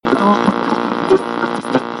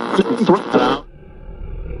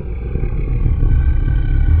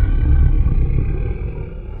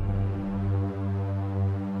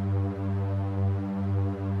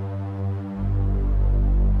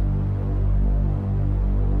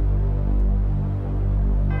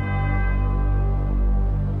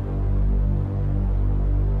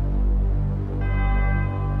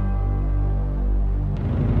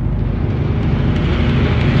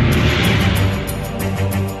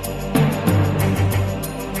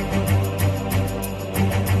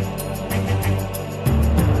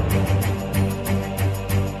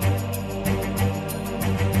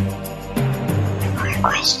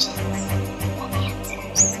Questions and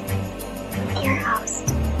answers. Your host,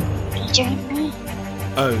 featuring me.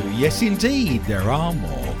 Oh, yes indeed, there are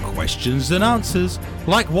more questions than answers,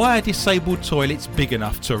 like why are disabled toilets big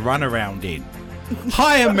enough to run around in?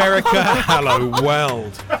 Hi America, hello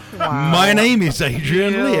world. Wow. My name is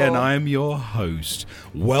Adrian Lee and I am your host.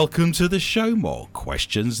 Welcome to the show, More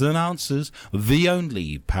Questions Than Answers, the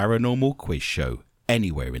only paranormal quiz show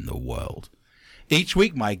anywhere in the world. Each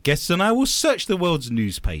week, my guests and I will search the world's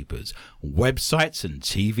newspapers, websites and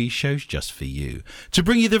TV shows just for you, to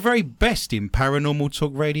bring you the very best in paranormal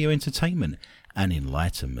talk radio entertainment and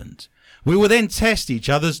enlightenment. We will then test each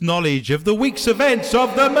other's knowledge of the week's events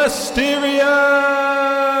of the mysterious,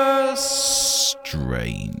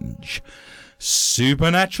 strange,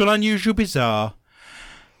 supernatural, unusual, bizarre,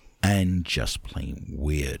 and just plain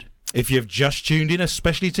weird. If you've just tuned in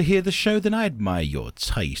especially to hear the show, then I admire your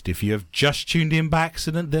taste. If you have just tuned in by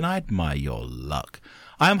accident, then I admire your luck.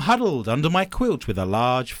 I am huddled under my quilt with a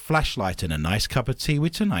large flashlight and a nice cup of tea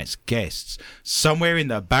with tonight's guests, somewhere in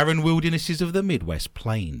the barren wildernesses of the Midwest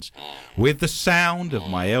Plains, with the sound of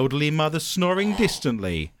my elderly mother snoring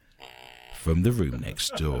distantly from the room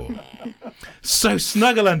next door. So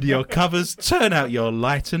snuggle under your covers, turn out your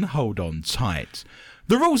light and hold on tight.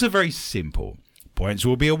 The rules are very simple. Points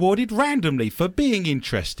will be awarded randomly for being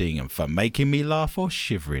interesting and for making me laugh or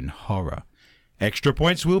shiver in horror. Extra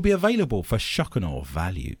points will be available for shock and awe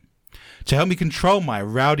value. To help me control my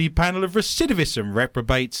rowdy panel of recidivists and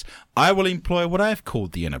reprobates, I will employ what I have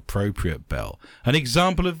called the inappropriate bell. An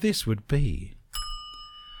example of this would be: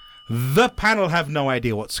 the panel have no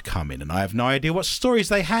idea what's coming, and I have no idea what stories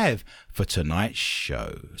they have for tonight's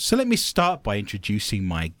show. So let me start by introducing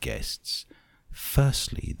my guests.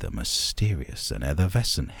 Firstly, the mysterious and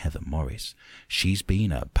effervescent Heather Morris. She's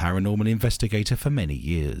been a paranormal investigator for many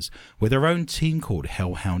years, with her own team called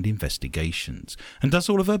Hellhound Investigations, and does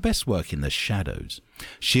all of her best work in the shadows.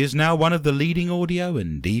 She is now one of the leading audio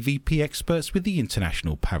and EVP experts with the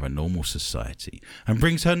International Paranormal Society, and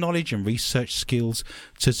brings her knowledge and research skills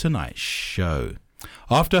to tonight's show.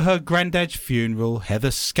 After her granddad's funeral,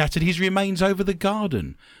 Heather scattered his remains over the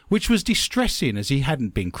garden, which was distressing as he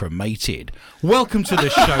hadn't been cremated. Welcome to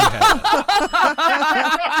the show, Heather.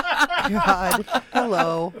 God,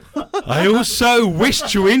 hello. I also wish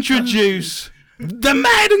to introduce the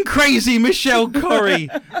mad and crazy Michelle Corrie.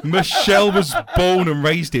 Michelle was born and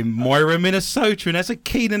raised in Moira, Minnesota, and has a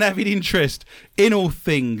keen and avid interest in all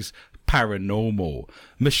things paranormal.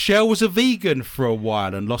 Michelle was a vegan for a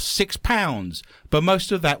while and lost 6 pounds, but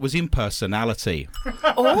most of that was in personality.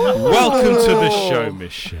 Oh. Welcome to the show,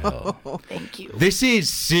 Michelle. Oh, thank you. This is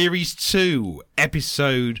Series 2,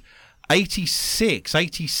 Episode 86.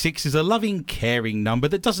 86 is a loving, caring number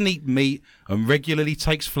that doesn't eat meat and regularly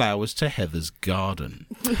takes flowers to Heather's garden.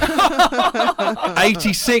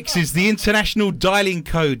 86 is the international dialing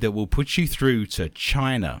code that will put you through to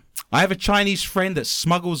China. I have a Chinese friend that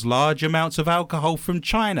smuggles large amounts of alcohol from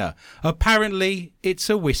China. Apparently, it's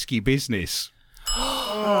a whiskey business.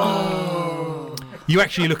 Oh. You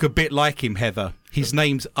actually look a bit like him, Heather. His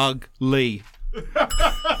name's Ugg Lee.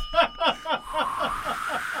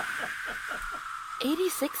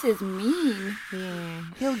 86 is mean. Yeah,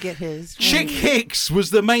 he'll get his. Chick Hicks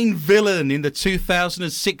was the main villain in the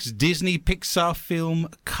 2006 Disney Pixar film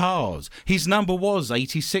Cars. His number was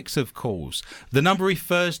 86, of course. The number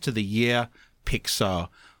refers to the year Pixar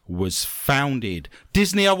was founded.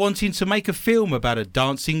 Disney are wanting to make a film about a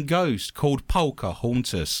dancing ghost called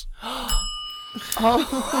Pocahontas. Oh.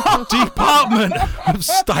 Department of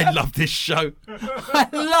State. I love this show. I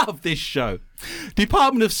love this show.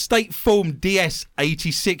 Department of State Form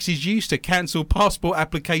DS-86 is used to cancel passport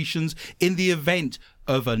applications in the event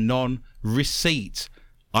of a non-receipt.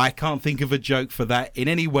 I can't think of a joke for that in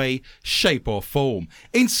any way, shape or form.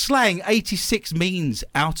 In slang, 86 means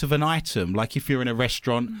out of an item. Like if you're in a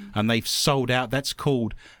restaurant and they've sold out, that's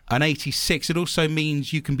called an 86. It also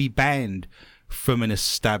means you can be banned from an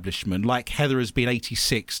establishment. Like Heather has been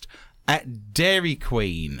 86'd at Dairy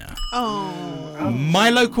Queen. Oh. My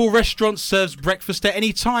local restaurant serves breakfast at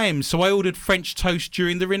any time, so I ordered French toast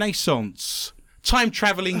during the Renaissance. Time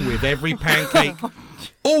travelling with every pancake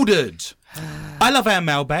ordered. I love our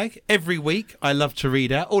mailbag. Every week, I love to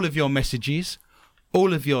read out all of your messages,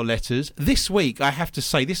 all of your letters. This week, I have to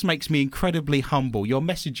say, this makes me incredibly humble. Your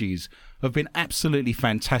messages have been absolutely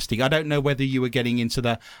fantastic. I don't know whether you were getting into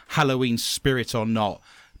the Halloween spirit or not,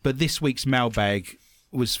 but this week's mailbag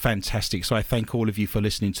was fantastic. So I thank all of you for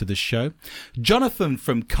listening to the show. Jonathan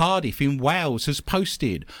from Cardiff in Wales has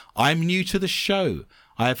posted, I'm new to the show.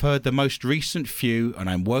 I have heard the most recent few and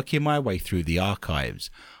I'm working my way through the archives.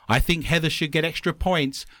 I think Heather should get extra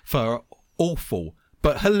points for her awful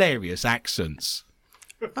but hilarious accents.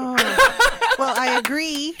 Oh. Well, I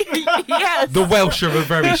agree. Yes. The Welsh are a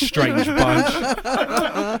very strange bunch.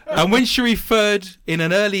 And when she referred in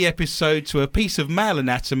an early episode to a piece of male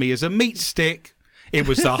anatomy as a meat stick, it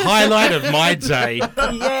was the highlight of my day.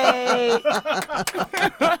 Yay.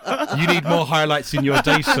 You need more highlights in your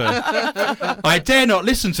day, sir. I dare not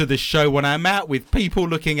listen to this show when I'm out with people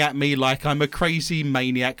looking at me like I'm a crazy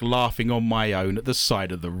maniac laughing on my own at the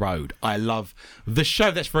side of the road. I love the show.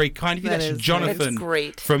 That's very kind of you. That's Jonathan. That's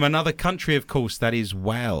great. From another country, of course, that is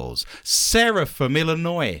Wales. Sarah from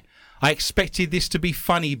Illinois. I expected this to be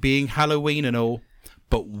funny being Halloween and all.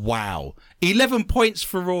 But wow, 11 points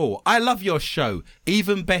for all. I love your show.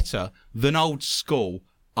 Even better than old school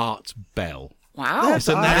Art Bell. Wow.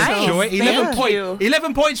 Isn't that nice. a joy?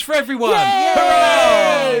 11 points for everyone. Yay!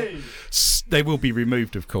 Hooray! They will be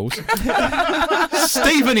removed, of course.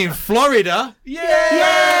 Stephen in Florida.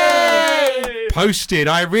 Yay! Posted,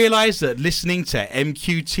 I realise that listening to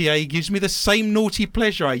MQTA gives me the same naughty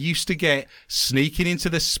pleasure I used to get sneaking into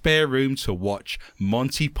the spare room to watch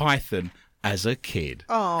Monty Python as a kid.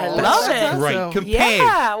 Oh, I love That's it. great. So- Compared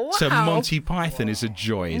to wow. Monty Python is a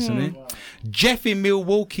joy, isn't it? Jeff in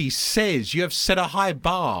Milwaukee says, you have set a high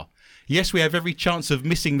bar. Yes, we have every chance of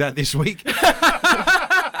missing that this week.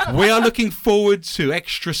 We are looking forward to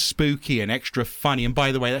extra spooky and extra funny. And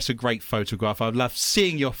by the way, that's a great photograph. I love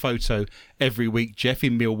seeing your photo every week, Jeff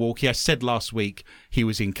in Milwaukee. I said last week he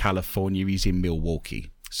was in California. He's in Milwaukee.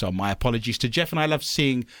 So my apologies to Jeff, and I love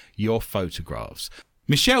seeing your photographs.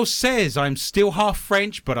 Michelle says, I'm still half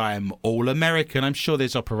French, but I am all American. I'm sure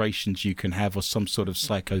there's operations you can have or some sort of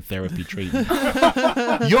psychotherapy treatment.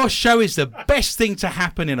 Your show is the best thing to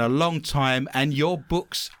happen in a long time, and your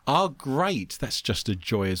books are great. That's just a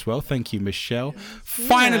joy as well. Thank you, Michelle.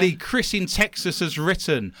 Finally, Chris in Texas has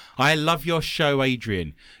written, I love your show,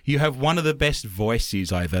 Adrian. You have one of the best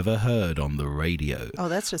voices I've ever heard on the radio. Oh,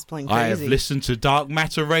 that's just plain crazy. I have listened to Dark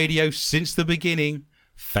Matter Radio since the beginning.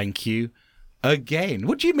 Thank you. Again.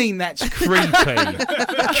 What do you mean that's creepy?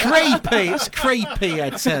 Creepy. It's creepy,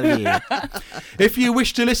 I tell you. If you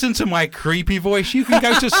wish to listen to my creepy voice, you can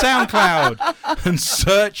go to SoundCloud and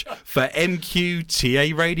search for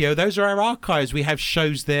MQTA Radio. Those are our archives. We have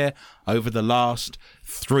shows there over the last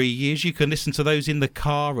 3 years. You can listen to those in the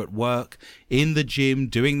car, at work, in the gym,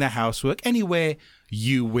 doing the housework, anywhere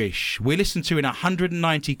you wish. We're listened to in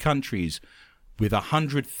 190 countries. With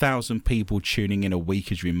 100,000 people tuning in a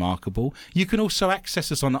week is remarkable. You can also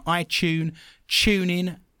access us on iTunes,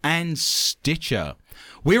 TuneIn, and Stitcher.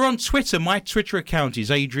 We're on Twitter. My Twitter account is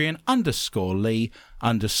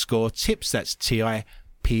Adrian_Lee_tips. That's TIPS.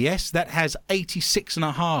 That has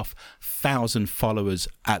 86,500 followers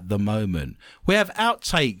at the moment. We have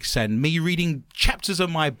outtakes and me reading chapters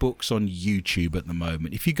of my books on YouTube at the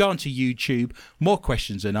moment. If you go onto YouTube, More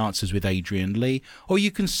Questions and Answers with Adrian Lee, or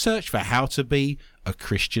you can search for How to Be a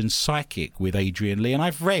Christian Psychic with Adrian Lee, and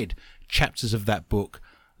I've read chapters of that book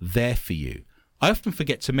there for you. I often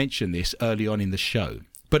forget to mention this early on in the show,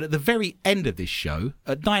 but at the very end of this show,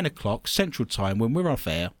 at 9 o'clock Central Time, when we're off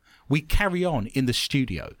air, we carry on in the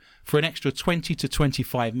studio for an extra 20 to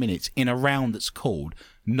 25 minutes in a round that's called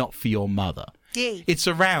Not For Your Mother. Yay. It's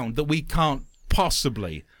a round that we can't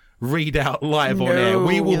possibly read out live on air.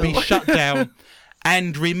 We will be shut down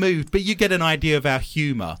and removed. But you get an idea of our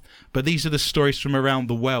humour. But these are the stories from around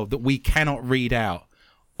the world that we cannot read out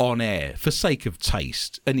on air for sake of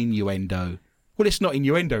taste and innuendo. Well, it's not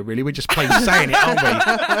innuendo, really. We're just plain saying it, aren't we?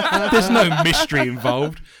 There's no mystery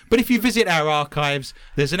involved. But if you visit our archives,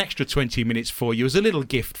 there's an extra 20 minutes for you as a little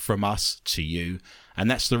gift from us to you. And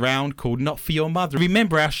that's the round called Not For Your Mother.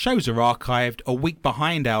 Remember, our shows are archived a week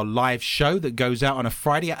behind our live show that goes out on a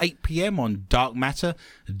Friday at 8 p.m. on Dark Matter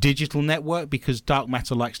Digital Network, because Dark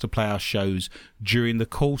Matter likes to play our shows during the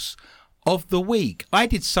course of the week. I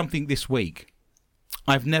did something this week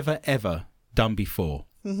I've never, ever done before.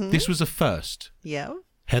 Mm-hmm. This was a first. Yeah.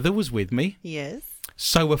 Heather was with me. Yes.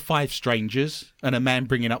 So were 5 strangers and a man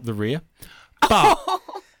bringing up the rear. But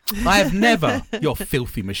I have never, you're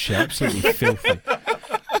filthy, Michelle, absolutely filthy.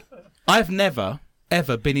 I've never,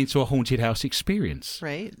 ever been into a haunted house experience.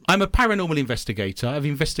 Right. I'm a paranormal investigator. I've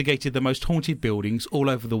investigated the most haunted buildings all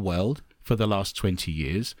over the world for the last 20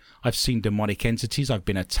 years. I've seen demonic entities. I've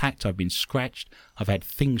been attacked. I've been scratched. I've had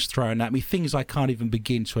things thrown at me, things I can't even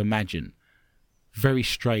begin to imagine. Very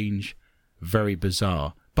strange, very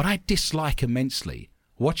bizarre. But I dislike immensely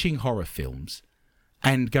watching horror films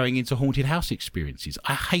and going into haunted house experiences.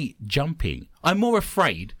 I hate jumping. I'm more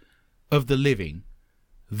afraid of the living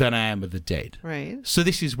than I am of the dead. Right. So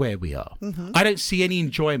this is where we are. Mm-hmm. I don't see any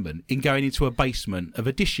enjoyment in going into a basement of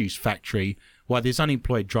a disused factory while there's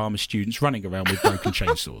unemployed drama students running around with broken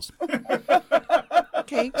chainsaws.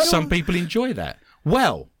 Okay. Some people enjoy that.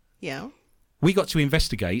 Well, Yeah. we got to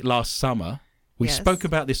investigate last summer. We Yes. spoke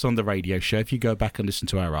about this on the radio show. If you go back and listen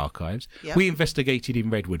to our archives, Yep. we investigated in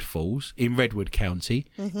Redwood Falls, in Redwood County,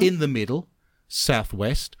 in the middle,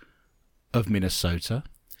 southwest of Minnesota.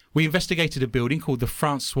 We investigated a building called the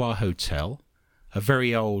Francois Hotel, a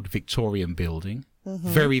very old Victorian building,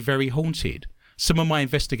 very, very haunted. Some of my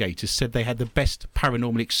investigators said they had the best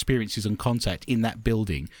paranormal experiences and contact in that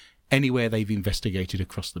building anywhere they've investigated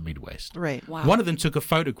across the Midwest. Right. Wow. One of them took a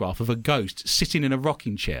photograph of a ghost sitting in a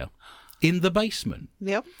rocking chair in the basement.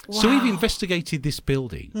 Yep. So we've investigated this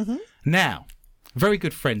building. Now, very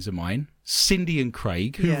good friends of mine, Cindy and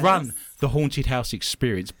Craig, who Yes. run the Haunted House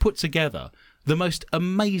Experience, put together the most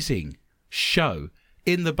amazing show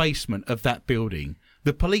in the basement of that building.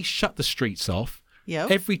 The police shut the streets off.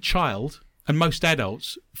 Yep. Every child and most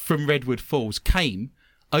adults from Redwood Falls came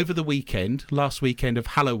over the weekend, last weekend of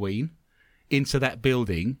Halloween, into that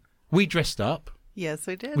building. We dressed up. Yes,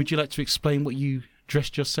 I did. Would you like to explain what you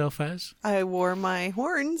dressed yourself as? I wore my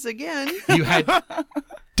horns again. You had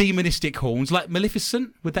demonistic horns, like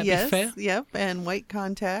Maleficent. Would that Yes. be fair? Yep. And white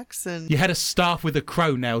contacts. And You had a staff with a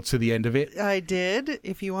crow nailed to the end of it. I did.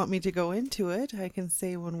 If you want me to go into it, I can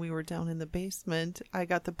say when we were down in the basement, I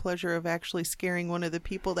got the pleasure of actually scaring one of the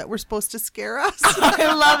people that were supposed to scare us.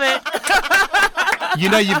 I love it. You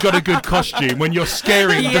know you've got a good costume when you're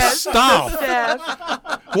scaring the staff.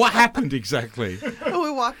 What happened exactly? We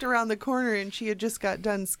walked around the corner and she had just got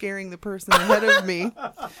done scaring the person ahead of me.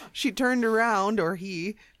 She turned around, or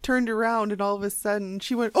he turned around, and all of a sudden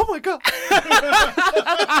she went, "Oh my God."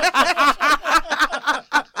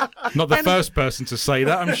 Not the first person to say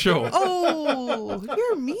that, I'm sure. Oh,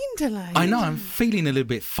 you're mean tonight. I know, I'm feeling a little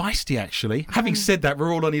bit feisty, actually. Having said that,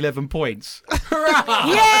 we're all on 11 points.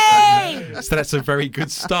 Yay! So that's a very good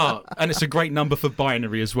start. And it's a great number for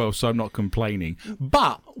binary as well, so I'm not complaining.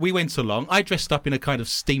 But we went along. I dressed up in a kind of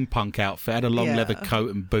steampunk outfit. I had a long Yeah. leather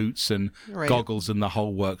coat and boots and Right. goggles and the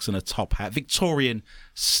whole works and a top hat. Victorian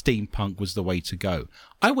steampunk was the way to go.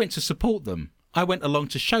 I went to support them. I went along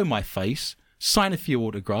to show my face, sign a few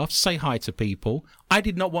autographs, say hi to people. I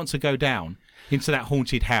did not want to go down into that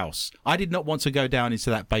haunted house. I did not want to go down into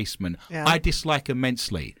that basement. Yeah. I dislike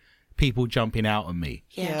immensely people jumping out on me.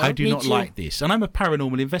 Yeah, I do me not too. like this. And I'm a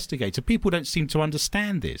paranormal investigator. People don't seem to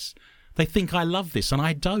understand this. They think I love this, and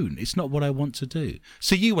I don't. It's not what I want to do.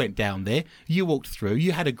 So you went down there, you walked through,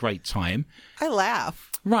 you had a great time. I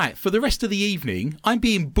laugh. Right, for the rest of the evening, I'm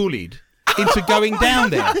being bullied into going down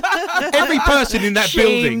there. Every person in that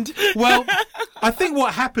Shamed. building. Well, I think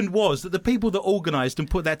what happened was that the people that organised and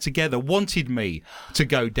put that together wanted me to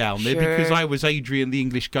go down there Sure. because I was Adrian the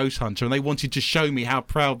English Ghost Hunter, and they wanted to show me how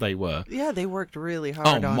proud they were. Yeah, they worked really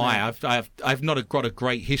hard Oh on my! it. I've not got a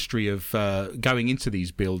great history of going into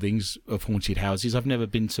these buildings of haunted houses. I've never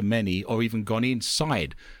been to many or even gone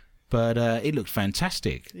inside, but it looked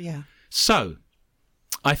fantastic. Yeah. So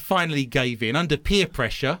I finally gave in under peer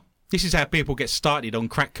pressure. This is how people get started on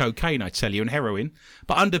crack cocaine, I tell you, and heroin.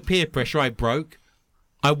 But under peer pressure, I broke.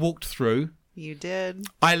 I walked through. You did.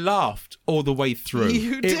 I laughed all the way through.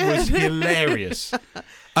 You It was did. hilarious.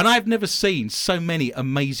 And I've never seen so many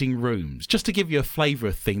amazing rooms. Just to give you a flavour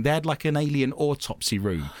of thing, they had like an alien autopsy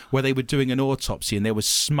room where they were doing an autopsy and there was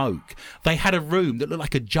smoke. They had a room that looked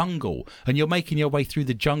like a jungle, and you're making your way through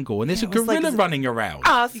the jungle and there's Yeah, a it was like gorilla running around.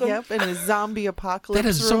 Awesome. Yep, and a zombie They apocalypse had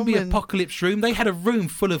a zombie room and- apocalypse room. They had a room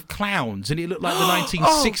full of clowns, and it looked like the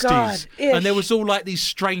 1960s. God, ish. And there was all like these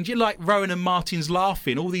strange, like Rowan and Martin's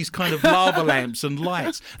laughing, all these kind of lava lamps and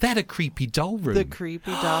lights. They had a creepy doll room. The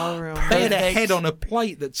creepy doll room. They had a Perfect. head on a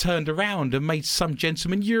plate that turned around and made some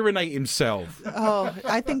gentleman urinate himself. Oh,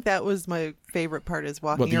 I think that was my favorite part, is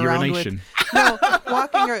walking What, the around urination?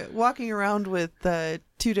 with walking around with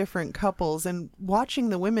two different couples and watching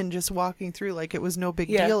the women just walking through like it was no big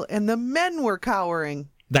Yeah. deal, and the men were cowering.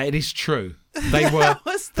 That is true. They were.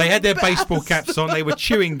 They had their baseball caps on. They were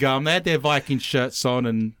chewing gum. They had their Viking shirts on,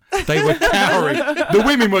 and they were cowering. The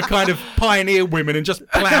women were kind of pioneer women and just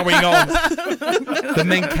ploughing on. The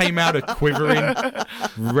men came out a quivering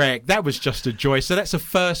wreck. That was just a joy. So that's a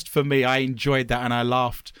first for me. I enjoyed that, and I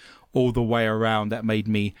laughed all the way around. That made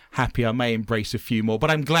me happy. I may embrace a few more, but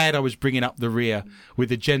I'm glad I was bringing up the rear with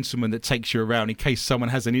the gentleman that takes you around in case someone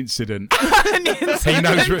has an incident. He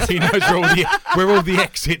knows where all the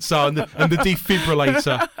exits are and the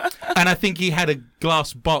defibrillator. And I think he had a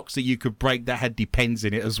glass box that you could break that had Depends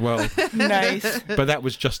in it as well. Nice. But that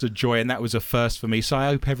was just a joy, and that was a first for me. So I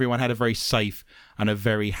hope everyone had a very safe and a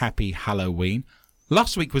very happy Halloween.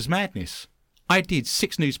 Last week was madness. I did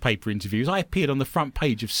 6 newspaper interviews. I appeared on the front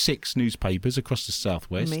page of 6 newspapers across the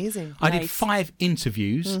Southwest. Amazing. I did 5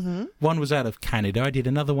 interviews. Mm-hmm. One was out of Canada. I did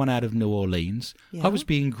another one out of New Orleans. Yeah. I was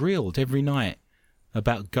being grilled every night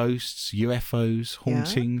about ghosts, UFOs,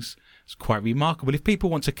 hauntings. Yeah. It's quite remarkable. If people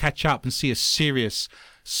want to catch up and see a serious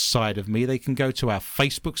side of me, they can go to our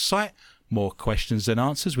Facebook site, More Questions Than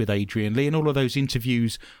Answers with Adrian Lee, and all of those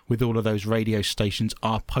interviews with all of those radio stations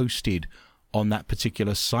are posted on that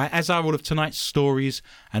particular site, as are all of tonight's stories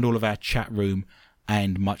and all of our chat room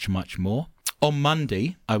and much, much more. On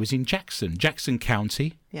Monday, I was in Jackson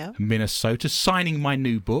County, Minnesota, signing my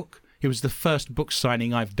new book. It was the first book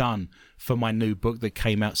signing I've done for my new book that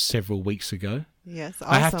came out several weeks ago. Yes,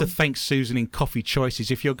 awesome. I have to thank Susan in Coffee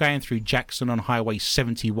Choices. If you're going through Jackson on Highway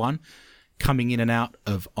 71, coming in and out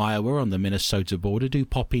of Iowa on the Minnesota border, do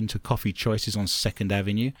pop into Coffee Choices on 2nd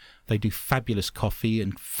Avenue. They do fabulous coffee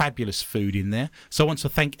and fabulous food in there. So I want to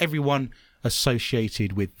thank everyone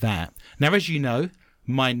associated with that. Now, as you know,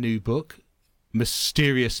 my new book,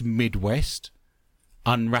 Mysterious Midwest,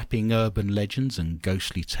 Unwrapping Urban Legends and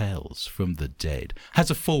Ghostly Tales from the Dead, has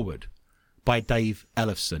a foreword by Dave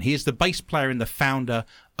Ellefson. He is the bass player and the founder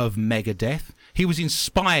of Megadeth. He was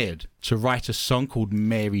inspired to write a song called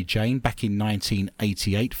Mary Jane back in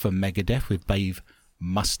 1988 for Megadeth with Dave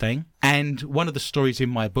Mustaine. And one of the stories in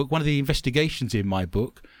my book, one of the investigations in my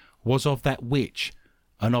book, was of that witch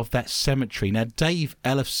and of that cemetery. Now, Dave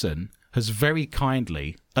Ellefson has very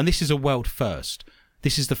kindly, and this is a world first,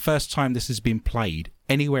 this is the first time this has been played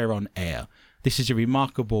anywhere on air. This is a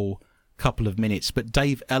remarkable couple of minutes, but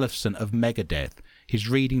Dave Ellefson of Megadeth is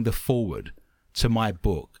reading the foreword to my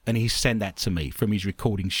book, and he sent that to me from his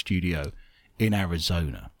recording studio in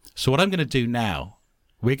Arizona. So what I'm going to do now,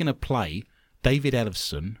 we're going to play David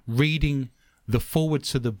Ellefson reading the foreword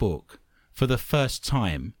to the book for the first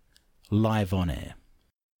time live on air.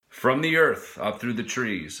 From the earth, up through the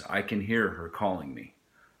trees, I can hear her calling me.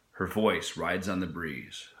 Her voice rides on the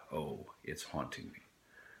breeze. Oh, it's haunting me.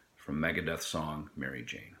 From Megadeth's song, Mary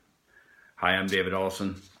Jane. Hi, I'm David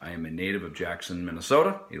Ellefson. I am a native of Jackson,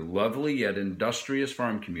 Minnesota, a lovely yet industrious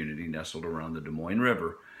farm community nestled around the Des Moines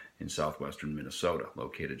River in southwestern Minnesota,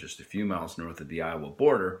 located just a few miles north of the Iowa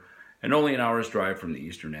border and only an hour's drive from the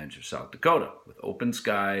eastern edge of South Dakota, with open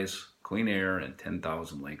skies, clean air, and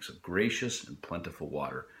 10,000 lakes of gracious and plentiful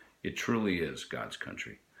water. It truly is God's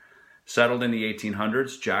country. Settled in the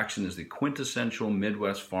 1800s, Jackson is the quintessential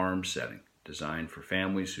Midwest farm setting, designed for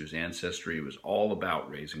families whose ancestry was all about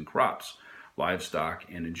raising crops, livestock,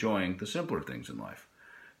 and enjoying the simpler things in life.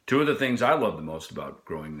 Two of the things I loved the most about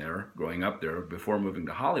growing up there before moving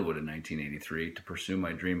to Hollywood in 1983 to pursue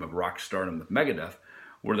my dream of rock stardom with Megadeth,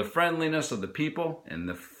 were the friendliness of the people and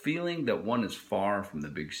the feeling that one is far from the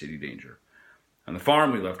big city danger. On the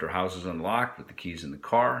farm, we left our houses unlocked with the keys in the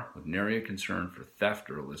car, with nary a concern for theft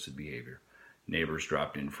or illicit behavior. Neighbors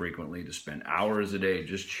dropped in frequently to spend hours a day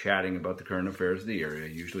just chatting about the current affairs of the area,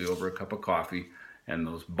 usually over a cup of coffee and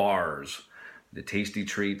those bars, the tasty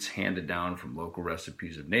treats handed down from local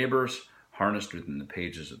recipes of neighbors, harnessed within the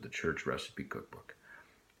pages of the church recipe cookbook.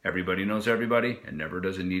 Everybody knows everybody, and never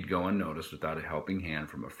does a need go unnoticed without a helping hand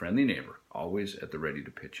from a friendly neighbor, always at the ready to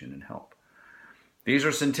pitch in and help. These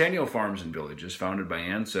are centennial farms and villages founded by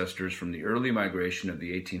ancestors from the early migration of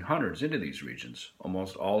the 1800s into these regions,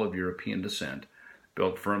 almost all of European descent,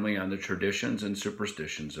 built firmly on the traditions and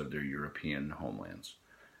superstitions of their European homelands.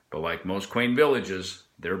 But like most quaint villages,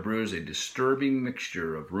 there brews a disturbing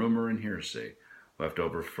mixture of rumor and hearsay left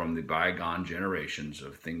over from the bygone generations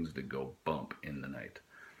of things that go bump in the night.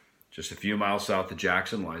 Just a few miles south of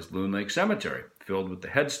Jackson lies Loon Lake Cemetery, filled with the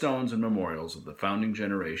headstones and memorials of the founding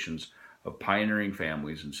generations of pioneering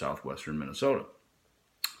families in southwestern Minnesota.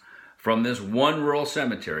 From this one rural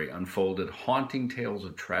cemetery unfolded haunting tales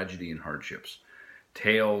of tragedy and hardships,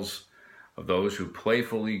 tales of those who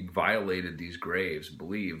playfully violated these graves,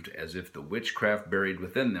 believed as if the witchcraft buried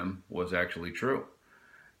within them was actually true.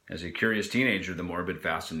 As a curious teenager, the morbid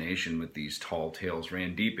fascination with these tall tales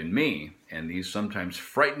ran deep in me, and these sometimes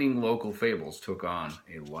frightening local fables took on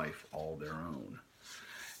a life all their own.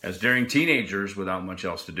 As daring teenagers without much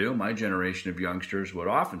else to do, my generation of youngsters would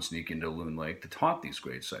often sneak into Loon Lake to taunt these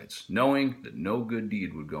great sites, knowing that no good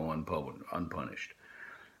deed would go unpunished.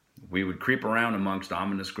 We would creep around amongst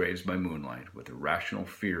ominous graves by moonlight, with irrational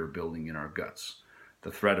fear building in our guts.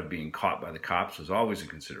 The threat of being caught by the cops was always a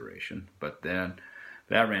consideration, but then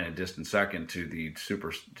that ran a distant second to the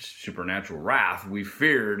supernatural wrath we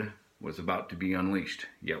feared was about to be unleashed,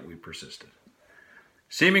 yet we persisted.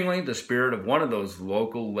 Seemingly, the spirit of one of those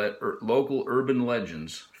local urban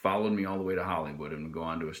legends followed me all the way to Hollywood and would go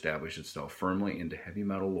on to establish itself firmly into heavy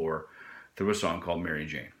metal lore through a song called Mary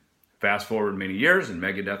Jane. Fast forward many years, and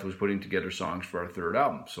Megadeth was putting together songs for our third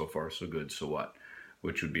album, So Far So Good, So What,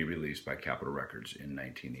 which would be released by Capitol Records in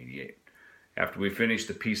 1988. After we finished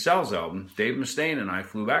the Peace Sells album, Dave Mustaine and I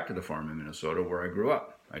flew back to the farm in Minnesota where I grew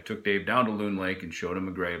up. I took Dave down to Loon Lake and showed him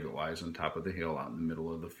a grave that lies on top of the hill out in the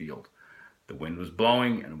middle of the field. The wind was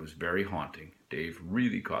blowing and it was very haunting. Dave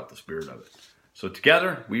really caught the spirit of it. So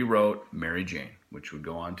together we wrote Mary Jane, which would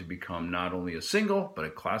go on to become not only a single, but a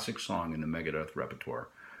classic song in the Megadeth repertoire,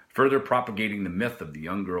 further propagating the myth of the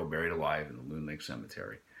young girl buried alive in the Loon Lake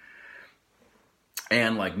Cemetery.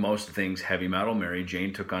 And like most things heavy metal, Mary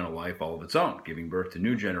Jane took on a life all of its own, giving birth to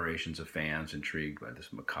new generations of fans intrigued by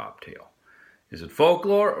this macabre tale. Is it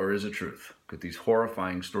folklore or is it truth? Could these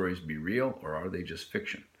horrifying stories be real or are they just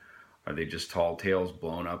fiction? Are they just tall tales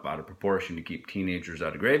blown up out of proportion to keep teenagers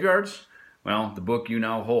out of graveyards? Well, the book you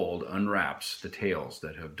now hold unwraps the tales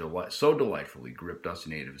that have so delightfully gripped us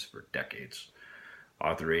natives for decades.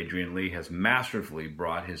 Author Adrian Lee has masterfully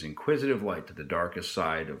brought his inquisitive light to the darkest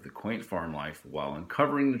side of the quaint farm life while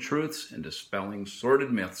uncovering the truths and dispelling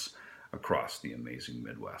sordid myths across the amazing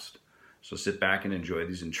Midwest. So sit back and enjoy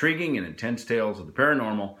these intriguing and intense tales of the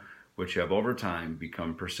paranormal, which have over time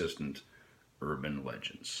become persistent urban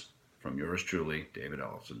legends. From yours truly, David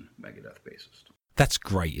Ellison, Megadeth bassist. That's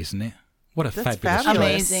great, isn't it? What a That's fabulous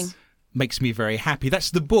fabulous. Amazing. Makes me very happy. That's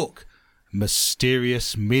the book.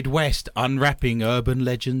 Mysterious Midwest, Unwrapping Urban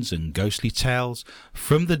Legends and Ghostly Tales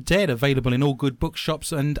from the Dead, available in all good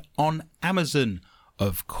bookshops and on Amazon,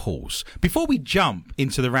 of course. Before we jump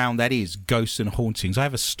into the round that is ghosts and hauntings, I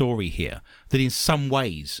have a story here that in some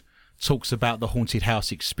ways talks about the haunted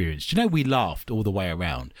house experience. Do you know, we laughed all the way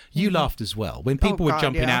around. You laughed as well. When people were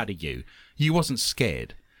jumping out at you, you wasn't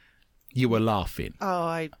scared. You were laughing.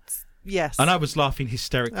 Yes. And I was laughing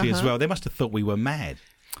hysterically as well. They must have thought we were mad.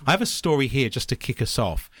 I have a story here just to kick us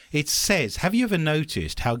off. It says, have you ever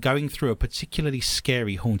noticed how going through a particularly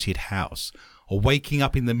scary haunted house or waking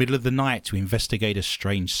up in the middle of the night to investigate a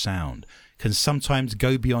strange sound can sometimes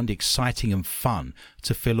go beyond exciting and fun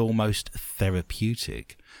to feel almost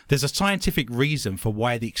therapeutic? There's a scientific reason for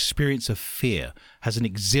why the experience of fear has an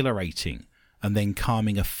exhilarating and then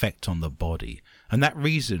calming effect on the body. And that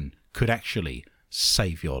reason could actually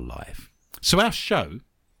save your life. So our show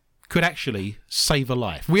could actually save a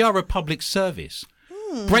life. We are a public service.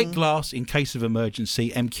 Break glass in case of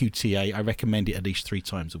emergency, MQTA. I recommend it at least 3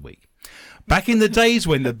 times a week. Back in the days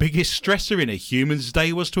when the biggest stressor in a human's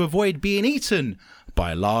day was to avoid being eaten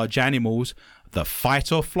by large animals, the fight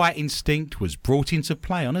or flight instinct was brought into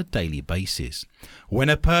play on a daily basis. When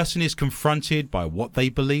a person is confronted by what they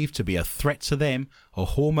believe to be a threat to them, a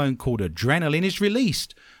hormone called adrenaline is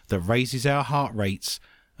released that raises our heart rates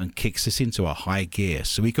and kicks us into a high gear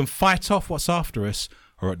so we can fight off what's after us,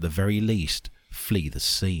 or at the very least, flee the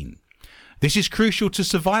scene. This is crucial to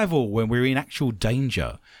survival when we're in actual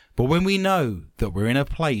danger, but when we know that we're in a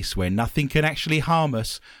place where nothing can actually harm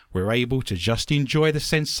us, we're able to just enjoy the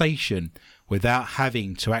sensation without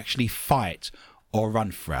having to actually fight or run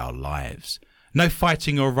for our lives. No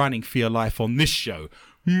fighting or running for your life on this show.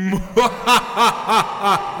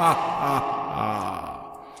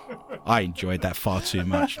 I enjoyed that far too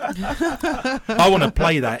much. I want to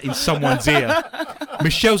play that in someone's ear.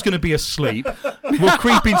 Michelle's going to be asleep. We'll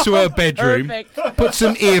creep into her bedroom, put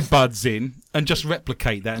some earbuds in, and just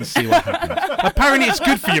replicate that and see what happens. Apparently it's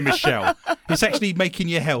good for you, Michelle. It's actually making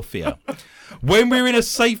you healthier. When we're in a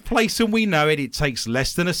safe place and we know it, it takes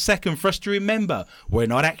less than a second for us to remember we're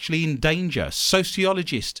not actually in danger.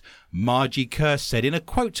 Sociologist Margie Kerr said in a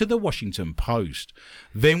quote to the Washington Post.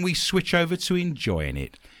 Then we switch over to enjoying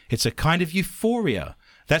it. It's a kind of euphoria.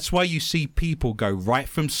 That's why you see people go right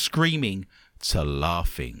from screaming to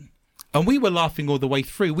laughing. And we were laughing all the way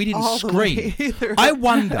through. We didn't scream. I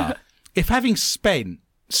wonder if, having spent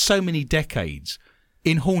so many decades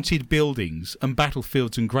in haunted buildings and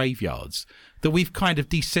battlefields and graveyards that we've kind of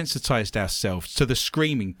desensitized ourselves to the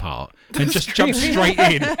screaming part and just jump straight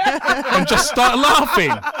in and just start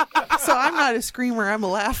laughing. So I'm not a screamer, I'm a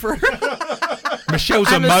laugher.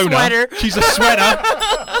 Michelle's a I'm a moaner. sweater. She's a sweater.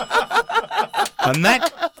 And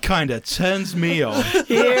that kind of turns me on.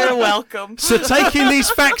 You're welcome. So taking these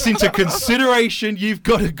facts into consideration, you've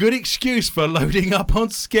got a good excuse for loading up on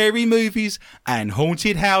scary movies and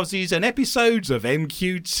haunted houses and episodes of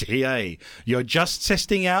MQTA. You're just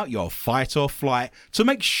testing out your fight or flight to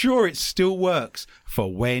make sure it still works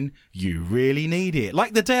for when you really need it.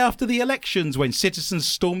 Like the day after the elections when citizens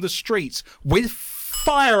stormed the streets with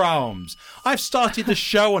firearms. I've started the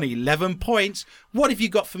show on 11 points. What have you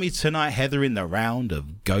got for me tonight, Heather, in the round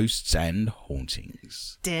of ghosts and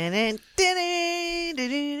hauntings? Did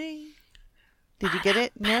you get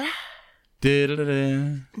it? No?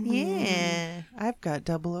 Da-da-da-da. Yeah. I've got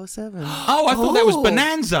 007. Oh, I thought that was Oh.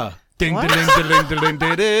 Bonanza. Ding, What? ding, ding, ding, ding,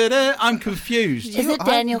 ding, ding, ding. I'm confused. Is it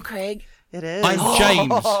Daniel Craig? It is. I'm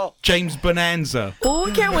James. James Bonanza. Oh,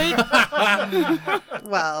 can't wait.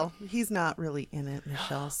 Well, he's not really in it,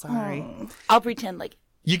 Michelle. Sorry. I'll pretend like.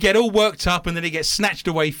 You get all worked up and then it gets snatched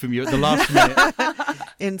away from you at the last minute.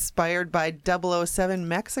 Inspired by 007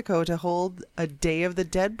 Mexico to hold a Day of the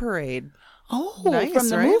Dead parade. Oh, Nice, from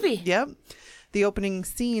the right? movie. Yep. The opening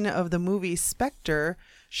scene of the movie Spectre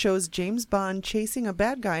shows James Bond chasing a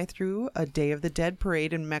bad guy through a Day of the Dead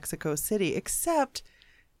parade in Mexico City, except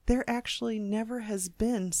there actually never has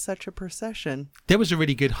been such a procession. There was a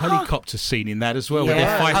really good helicopter scene in that as well, where they're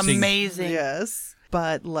Yes. fighting. Amazing. Yes.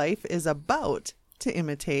 But life is about to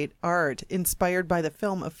imitate art. Inspired by the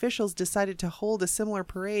film, officials decided to hold a similar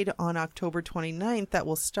parade on October 29th that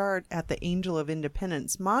will start at the Angel of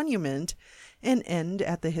Independence Monument and end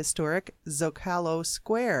at the historic Zocalo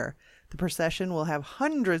Square. The procession will have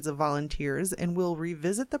hundreds of volunteers and will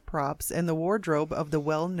revisit the props and the wardrobe of the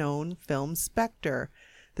well-known film Spectre.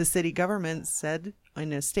 The city government said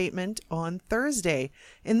in a statement on Thursday.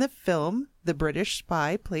 In the film, the British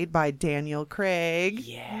spy, played by Daniel Craig,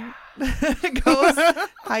 goes,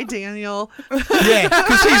 "Hi, Daniel." Yeah,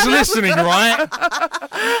 because he's listening, right?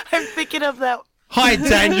 I'm thinking of that. Hi,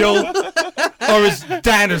 Daniel. Or as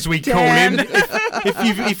Dan, as we call him.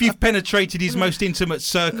 If you've penetrated his most intimate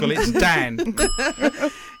circle, it's Dan.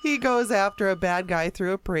 He goes after a bad guy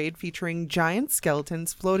through a parade featuring giant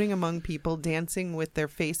skeletons floating among people dancing with their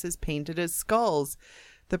faces painted as skulls.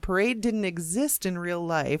 The parade didn't exist in real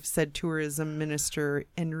life, said Tourism Minister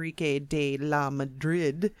Enrique de la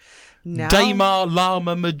Madrid. Now, Daymar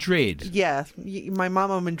Lama Madrid. Yeah, my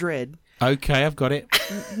mama Madrid. Okay, I've got it.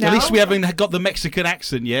 Now- At least we haven't got the Mexican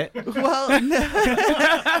accent yet. Well,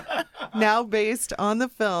 now based on the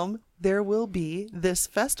film, there will be this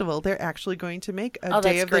festival. They're actually going to make a Oh,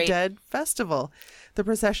 Day that's of the great. Dead festival. The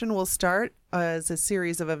procession will start as a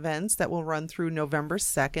series of events that will run through November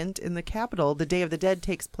 2nd in the capital. The Day of the Dead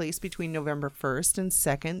takes place between November 1st and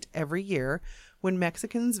 2nd every year when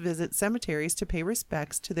Mexicans visit cemeteries to pay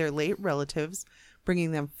respects to their late relatives,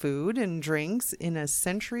 bringing them food and drinks in a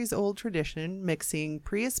centuries-old tradition mixing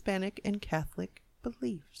pre-Hispanic and Catholic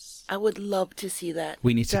beliefs. I would love to see that.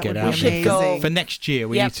 We need to That get would be out amazing. there. For next year,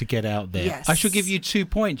 we Yep. need to get out there. Yes. I shall give you 2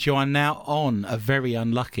 points. You are now on a very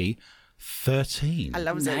unlucky 13. I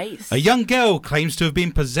love it. Nice. A young girl claims to have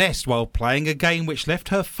been possessed while playing a game which left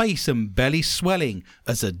her face and belly swelling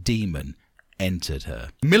as a demon entered her.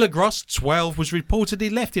 Milagros, 12, was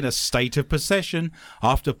reportedly left in a state of possession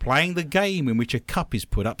after playing the game in which a cup is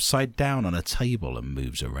put upside down on a table and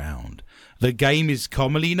moves around. The game is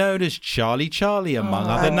commonly known as Charlie Charlie, among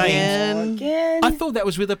other names. Again. I thought that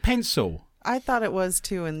was with a pencil. I thought it was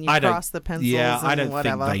too, and you I don't- cross the pencils Yeah, and I don't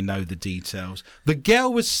whatever. think they know the details. The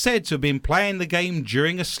girl was said to have been playing the game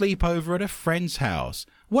during a sleepover at a friend's house.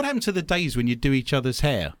 What happened to the days when you do each other's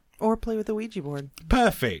hair? Or play with the Ouija board.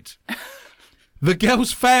 Perfect. The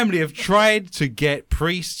girl's family have tried to get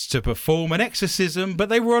priests to perform an exorcism, but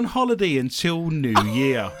they were on holiday until New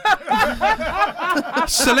Year.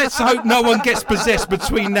 So let's hope no one gets possessed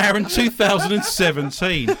between now and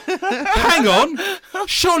 2017. Hang on.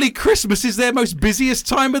 Surely Christmas is their most busiest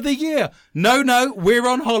time of the year. No, we're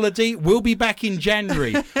on holiday. We'll be back in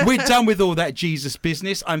January. We're done with all that Jesus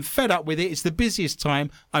business. I'm fed up with it. It's the busiest time.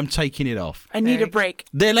 I'm taking it off. I need a break.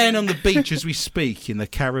 They're laying on the beach as we speak in the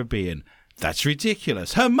Caribbean. That's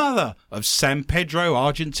ridiculous. Her mother of San Pedro,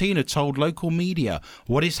 Argentina, told local media,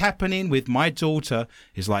 "What is happening with my daughter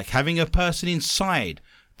is like having a person inside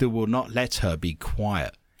that will not let her be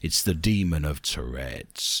quiet. It's the demon of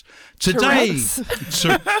Tourette's." Today, Tourette's?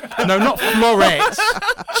 No, not Florets.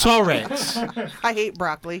 Tourette's. I hate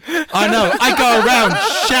broccoli. I know. I go around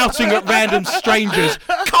shouting at random strangers,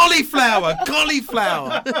 cauliflower,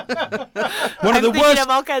 cauliflower. One of the Thinking worst. of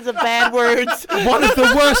all kinds of bad words. One of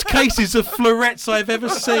the worst cases of florets I've ever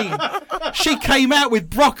seen. She came out with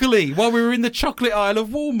broccoli while we were in the chocolate aisle of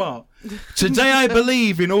Walmart. Today I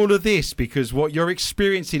believe in all of this because what you're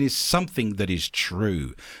experiencing is something that is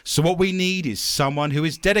true. So what we need is someone who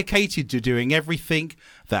is dedicated to doing everything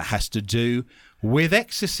that has to do with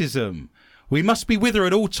exorcism. We must be with her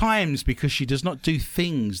at all times because she does not do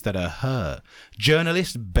things that are her.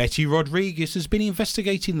 Journalist Betty Rodriguez has been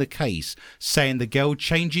investigating the case, saying the girl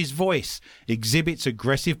changes voice, exhibits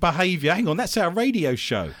aggressive behaviour. Hang on, that's our radio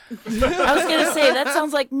show. I was going to say, that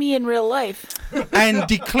sounds like me in real life. And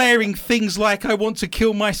declaring things like, I want to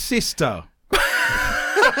kill my sister.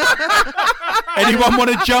 Anyone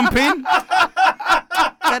want to jump in?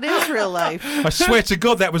 That is real life. I swear to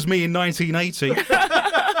God that was me in 1980.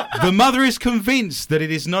 The mother is convinced that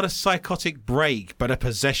it is not a psychotic break, but a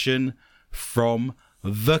possession from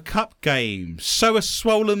the cup game. So a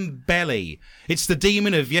swollen belly. It's the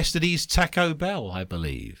demon of yesterday's Taco Bell, I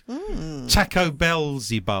believe. Taco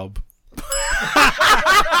Beelzebub.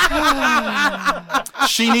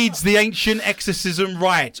 She needs the ancient exorcism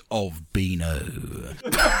rite of Beano.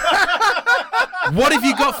 What have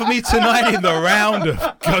you got for me tonight in the round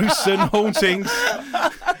of ghosts and hauntings?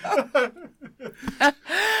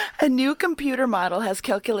 A new computer model has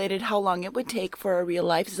calculated how long it would take for a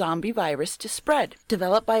real-life zombie virus to spread.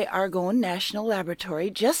 Developed by Argonne National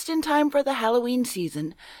Laboratory just in time for the Halloween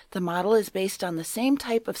season, the model is based on the same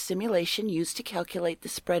type of simulation used to calculate the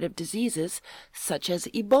spread of diseases such as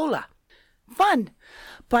Ebola. Fun!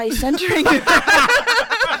 By centering...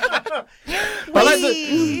 I like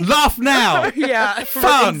the laugh now. Yeah,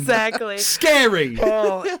 Fun. exactly. Scary.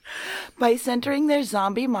 Oh. By centering their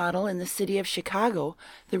zombie model in the city of Chicago,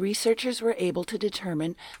 the researchers were able to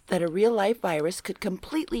determine that a real-life virus could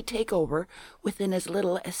completely take over within as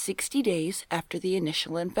little as 60 days after the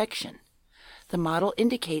initial infection. The model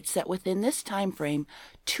indicates that within this time frame,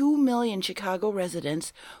 2 million Chicago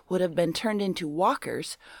residents would have been turned into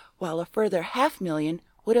walkers, while a further 500,000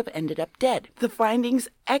 would have ended up dead. The findings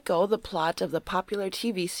echo the plot of the popular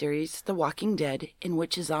TV series The Walking Dead, in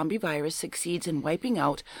which a zombie virus succeeds in wiping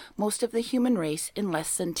out most of the human race in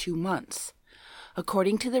less than 2 months.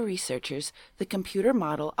 According to the researchers, the computer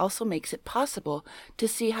model also makes it possible to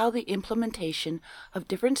see how the implementation of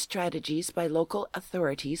different strategies by local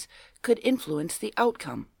authorities could influence the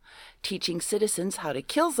outcome. Teaching citizens how to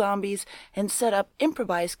kill zombies and set up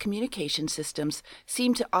improvised communication systems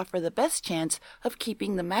seem to offer the best chance of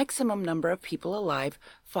keeping the maximum number of people alive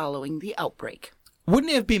following the outbreak.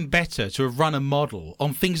 Wouldn't it have been better to have run a model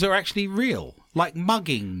on things that are actually real, like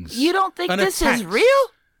muggings? You don't think and this attacks? is real?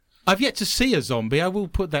 I've yet to see a zombie. I will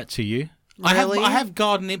put that to you. Really? I have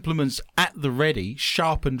garden implements at the ready,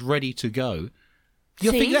 sharpened, ready to go. You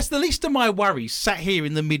See? think that's the least of my worries sat here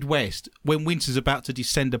in the Midwest when winter's about to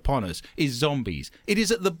descend upon us is zombies. It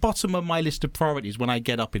is at the bottom of my list of priorities when I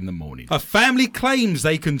get up in the morning. A family claims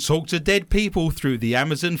they can talk to dead people through the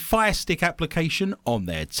Amazon Fire Stick application on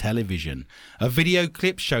their television. A video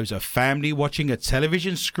clip shows a family watching a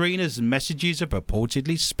television screen as messages are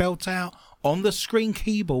purportedly spelt out on the screen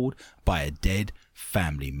keyboard by a dead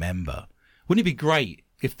family member. Wouldn't it be great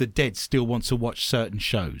if the dead still want to watch certain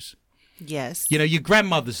shows? Yes. You know, your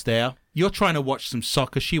grandmother's there. You're trying to watch some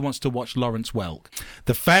soccer. She wants to watch Lawrence Welk.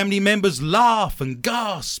 The family members laugh and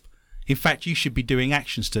gasp. In fact, you should be doing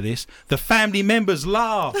actions to this. The family members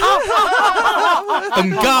laugh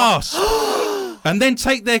and gasp and then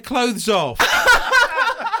take their clothes off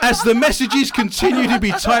as the messages continue to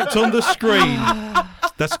be typed on the screen.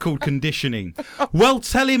 That's called conditioning. Well,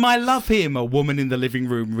 tell him I love him, a woman in the living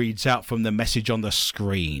room reads out from the message on the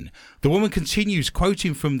screen. The woman continues,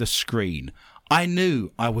 quoting from the screen, I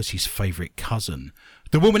knew I was his favourite cousin.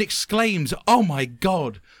 The woman exclaims, oh my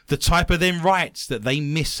God. The typer then writes that they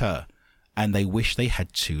miss her and they wish they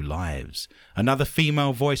had 2 lives. Another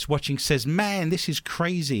female voice watching says, man, this is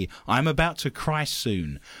crazy. I'm about to cry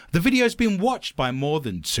soon. The video's been watched by more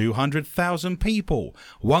than 200,000 people.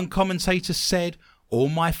 One commentator said, all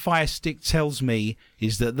my Fire Stick tells me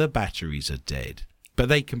is that the batteries are dead. But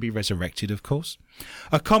they can be resurrected, of course.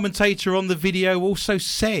 A commentator on the video also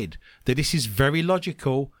said that this is very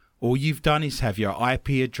logical. All you've done is have your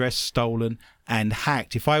IP address stolen and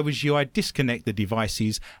hacked. If I was you, I'd disconnect the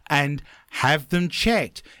devices and have them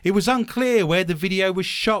checked. It was unclear where the video was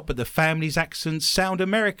shot, but the family's accents sound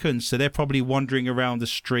American, so they're probably wandering around the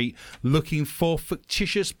street looking for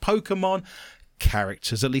fictitious Pokemon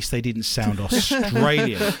characters. At least they didn't sound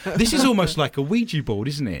Australian. This is almost like a Ouija board,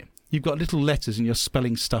 isn't it? You've got little letters and you're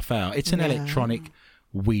spelling stuff out. It's an electronic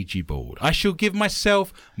Ouija board. I shall give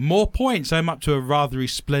myself more points. I'm up to a rather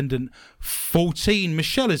resplendent 14.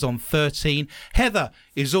 Michelle is on 13. Heather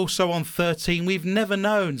is also on 13. We've never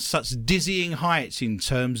known such dizzying heights in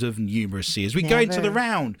terms of numeracy. As we go into the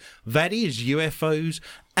round, that is UFOs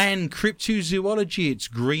and cryptozoology. It's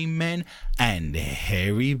green men and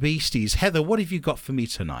hairy beasties. Heather, what have you got for me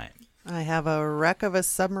tonight? I have a wreck of a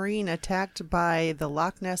submarine attacked by the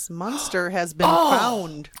Loch Ness Monster has been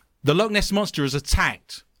found. The Loch Ness Monster has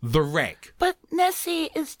attacked the wreck But Nessie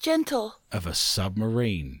is gentle. of a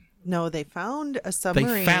submarine. No, they found a submarine.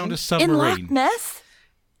 They found a In submarine. Loch Ness?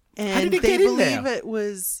 and How did it they get in believe there? it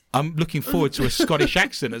was I'm looking forward to a Scottish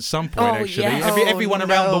accent at some point, Oh, actually. yes. Everyone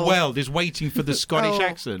around the no. world is waiting for the Scottish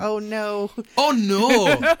accent. Oh no. Oh,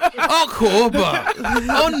 no. Oh, Corba.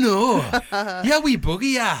 Oh, no. Yeah, we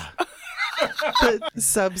boogie, yeah. The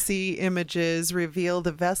subsea images reveal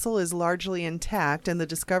the vessel is largely intact, and the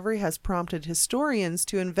discovery has prompted historians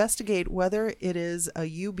to investigate whether it is a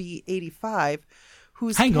UB-85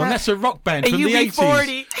 whose Hang on, that's a rock band A from the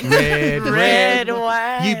UB40. 80s. Red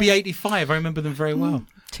wine. UB85, I remember them very well.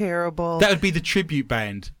 terrible. That would be the tribute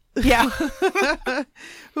band. Yeah.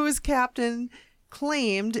 Whose captain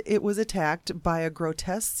claimed it was attacked by a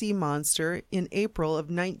grotesque sea monster in April of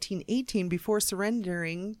 1918 before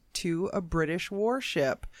surrendering to a British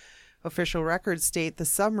warship. Official records state the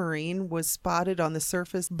submarine was spotted on the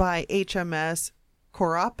surface by HMS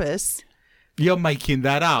Corpus. You're making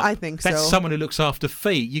that up. I think That's so. someone who looks after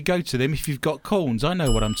feet. You go to them if you've got corns. I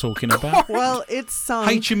know what I'm talking about. Well, it's sunk.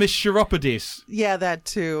 HMS Chiropodist. Yeah, that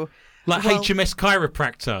too. Like Well- HMS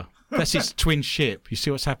Chiropractor. That's its twin ship. You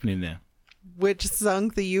see what's happening there? Which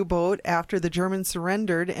sunk the U-boat after the Germans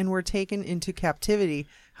surrendered and were taken into captivity.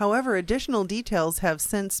 However, additional details have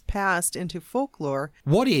since passed into folklore.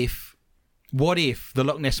 What if the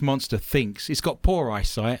Loch Ness Monster thinks it's got poor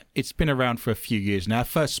eyesight? It's been around for a few years now.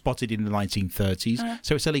 First spotted in the 1930s,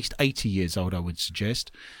 so it's at least 80 years old, I would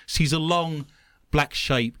suggest. Sees a long black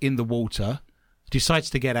shape in the water, decides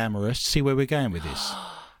to get amorous, see where we're going with this.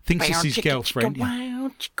 Thinks it's his girlfriend. Yeah.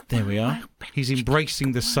 There we are. He's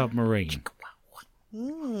embracing the submarine.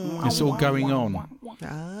 It's all going on.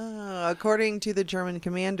 According to the German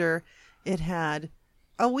commander, it had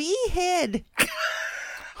a wee head,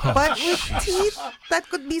 but with teeth that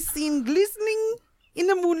could be seen glistening in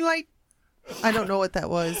the moonlight. I don't know what that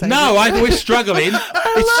was. No, we're struggling.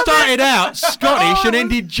 It started out Scottish and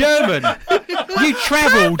ended German. You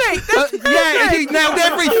travelled. Yeah, you nailed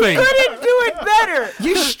everything. Couldn't do it better.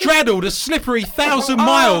 You straddled a slippery 1,000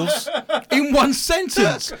 miles in one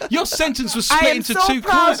sentence. Your sentence was I split am into so two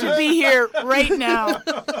proud clauses. to be here right now.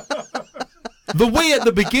 The wee at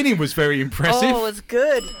the beginning was very impressive. Oh, it's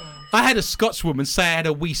good. I had a Scotswoman say I had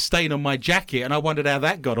a wee stain on my jacket, and I wondered how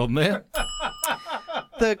that got on there.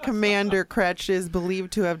 The commander, Kretsch, is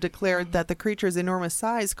believed to have declared that the creature's enormous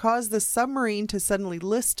size caused the submarine to suddenly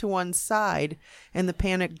list to one side, and the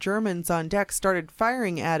panicked Germans on deck started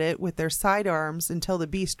firing at it with their sidearms until the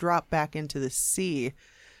beast dropped back into the sea.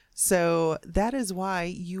 So that is why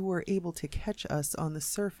you were able to catch us on the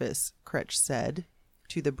surface, Kretsch said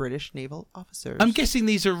to the British naval officers. I'm guessing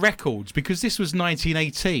these are records because this was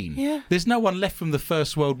 1918. Yeah. There's no one left from the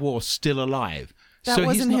First World War still alive. That so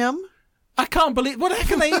wasn't he's not... him? I can't believe... What the heck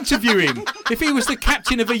can they interview him? If he was the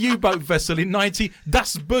captain of a U-boat vessel in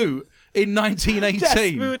Das Boot in 1918.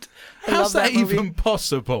 Das Boot. I How's love that that movie. even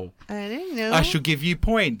possible? I don't know. I shall give you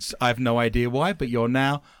points. I have no idea why, but you're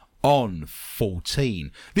now on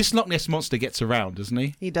 14. This Loch Ness Monster gets around, doesn't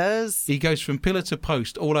he? He does. He goes from pillar to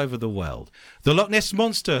post all over the world. The Loch Ness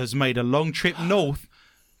Monster has made a long trip north,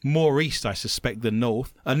 more east I suspect than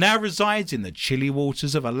north, and now resides in the chilly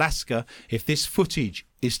waters of Alaska if this footage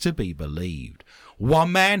is to be believed.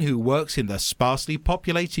 One man who works in the sparsely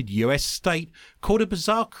populated US state caught a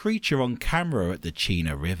bizarre creature on camera at the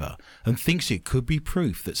Chena River and thinks it could be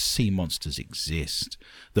proof that sea monsters exist.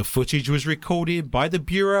 The footage was recorded by the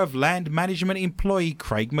Bureau of Land Management employee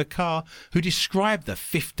Craig McCarr, who described the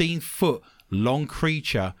 15-foot long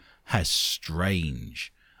creature as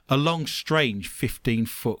strange. A long, strange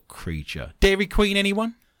 15-foot creature. Dairy Queen,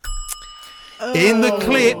 anyone? In the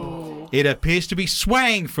clip, it appears to be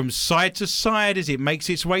swaying from side to side as it makes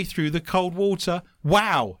its way through the cold water.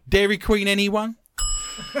 Wow. Dairy Queen, anyone?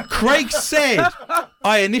 Craig said,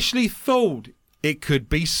 I initially thought it could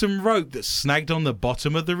be some rope that snagged on the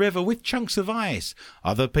bottom of the river with chunks of ice.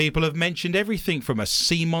 Other people have mentioned everything from a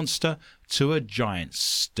sea monster to a giant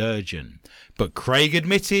sturgeon. But Craig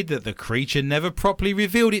admitted that the creature never properly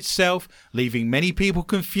revealed itself, leaving many people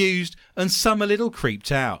confused and some a little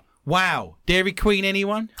creeped out. Wow. Dairy Queen,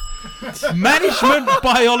 anyone? Management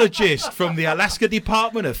biologist from the Alaska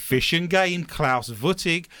Department of Fish and Game, Klaus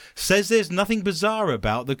Wuttig, says there's nothing bizarre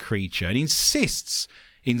about the creature and insists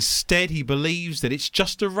instead he believes that it's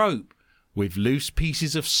just a rope with loose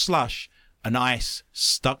pieces of slush and ice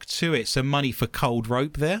stuck to it. Some money for cold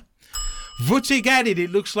rope there. Wuttig added it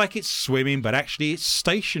looks like it's swimming, but actually it's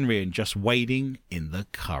stationary and just wading in the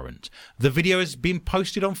current. The video has been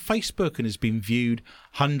posted on Facebook and has been viewed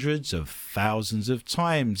hundreds of thousands of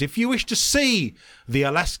times. If you wish to see the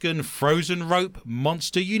Alaskan frozen rope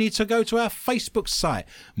monster, you need to go to our Facebook site.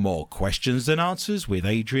 More questions than answers with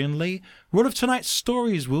Adrian Lee. All of tonight's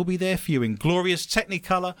stories will be there for you in glorious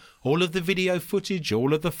Technicolor, all of the video footage,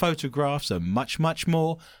 all of the photographs, and much, much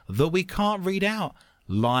more that we can't read out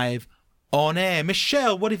live on air.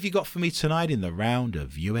 Michelle, what have you got for me tonight in the round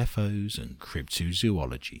of UFOs and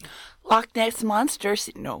cryptozoology? Loch Ness Monsters.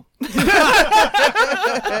 No.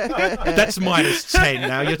 That's -10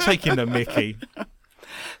 now. You're taking the mickey.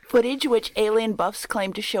 Footage which alien buffs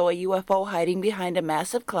claim to show a UFO hiding behind a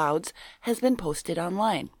mass of clouds has been posted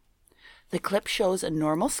online. The clip shows a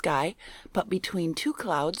normal sky, but between two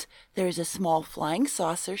clouds there is a small flying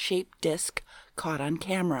saucer-shaped disc caught on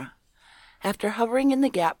camera. After hovering in the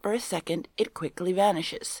gap for a second, it quickly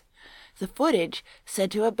vanishes. The footage,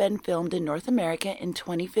 said to have been filmed in North America in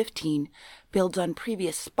 2015, builds on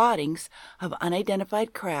previous spottings of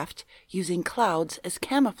unidentified craft using clouds as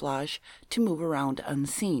camouflage to move around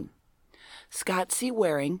unseen. Scott C.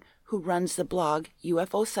 Waring, who runs the blog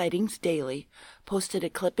UFO Sightings Daily, posted a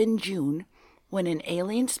clip in June when an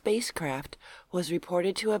alien spacecraft was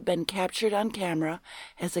reported to have been captured on camera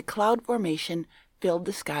as a cloud formation filled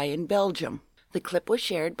the sky in Belgium. The clip was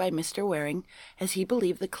shared by Mr. Waring as he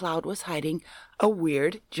believed the cloud was hiding a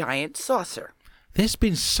weird giant saucer. There's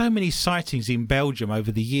been so many sightings in Belgium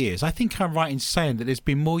over the years. I think I'm right in saying that there's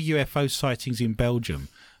been more UFO sightings in Belgium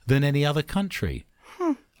than any other country.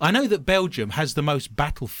 I know that Belgium has the most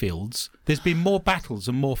battlefields. There's been more battles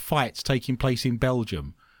and more fights taking place in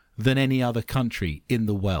Belgium than any other country in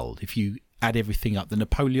the world. If you add everything up, the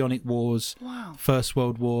Napoleonic Wars, Wow. First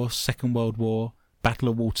World War, Second World War, Battle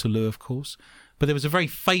of Waterloo, of course. But there was a very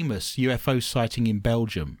famous UFO sighting in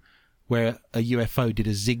Belgium where a UFO did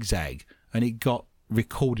a zigzag and it got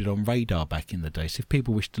recorded on radar back in the day. So if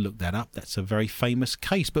people wish to look that up, that's a very famous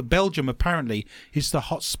case. But Belgium apparently is the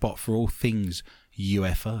hot spot for all things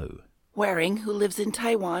UFO. Waring, who lives in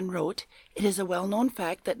Taiwan, wrote, "It is a well-known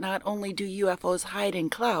fact that not only do UFOs hide in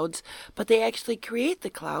clouds, but they actually create the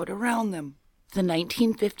cloud around them. The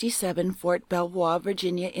 1957 Fort Belvoir,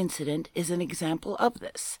 Virginia incident is an example of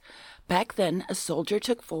this. Back then, a soldier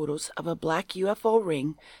took photos of a black UFO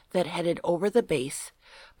ring that headed over the base,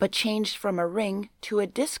 but changed from a ring to a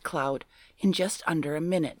disk cloud in just under a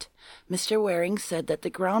minute. Mr. Waring said that the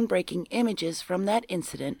groundbreaking images from that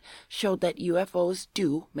incident showed that UFOs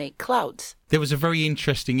do make clouds." There was a very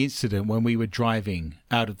interesting incident when we were driving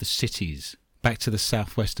out of the cities back to the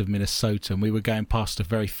southwest of Minnesota, and we were going past a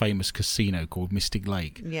very famous casino called Mystic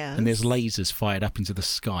Lake. Yes. And there's lasers fired up into the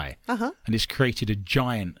sky. Uh-huh. And it's created a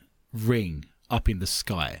giant ring up in the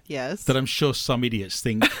sky Yes. that I'm sure some idiots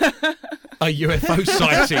think are UFO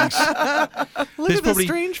sightings. Look There's at probably- the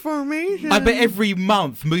strange formation. I bet every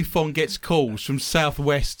month MUFON gets calls from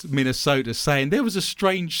southwest Minnesota saying there was a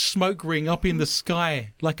strange smoke ring up in the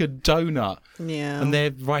sky like a donut. Yeah. And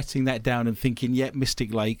they're writing that down and thinking, yep,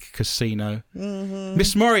 Mystic Lake Casino.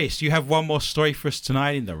 Miss Morris, you have one more story for us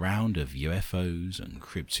tonight in the round of UFOs and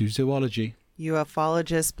cryptozoology.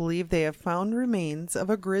 Ufologists believe they have found remains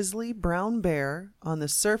of a grizzly brown bear on the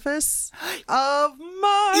surface of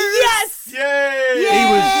Mars. Yes! Yay!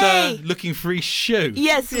 He was looking for his shoe.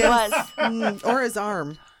 Yes, he was. Or his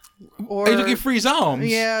arm. Or Are you looking for his arms?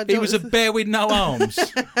 Yeah, He was a bear with no arms.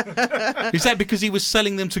 Is that because he was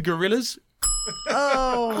selling them to gorillas?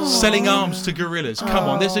 Selling arms to gorillas. Come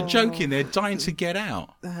on, there's a joke in there, dying to get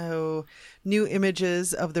out. Oh, new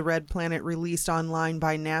images of the red planet released online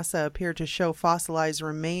by NASA appear to show fossilized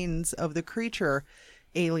remains of the creature.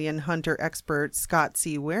 Alien hunter expert Scott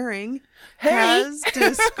C. Waring has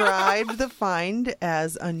described the find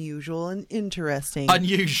as unusual and interesting.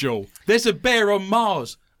 Unusual. There's a bear on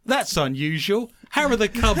Mars. That's unusual. How are the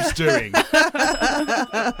Cubs doing?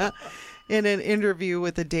 In an interview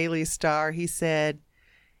with the Daily Star, he said,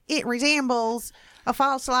 "It resembles a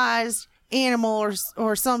fossilized animal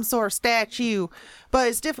or some sort of statue, but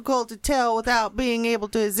it's difficult to tell without being able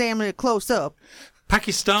to examine it close up."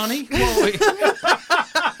 Pakistani?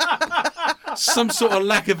 Some sort of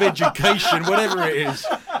lack of education, whatever it is.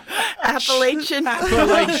 Appalachian.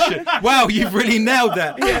 Appellation. Wow, you've really nailed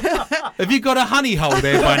that. Have you got a honey hole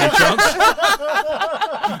there by any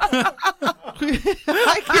chance?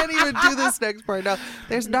 I can't even do this next part now.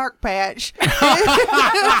 There's Dark Patch.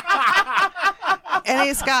 And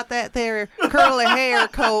he's got that there curly hair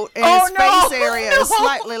coat, and his face area is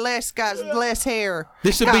slightly less, got less hair.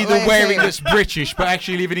 This would be the wearing that's British, but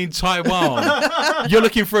actually living in Taiwan. You're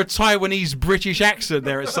looking for a Taiwanese British accent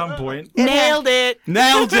there at some point. Nailed it.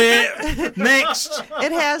 Nailed it. Next.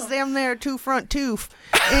 It has them there two front tooth.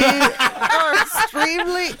 And are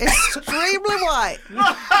extremely white.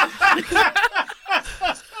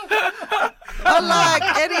 Unlike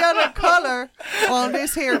any other color on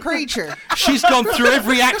this here creature. She's gone through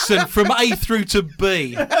every accent from A through to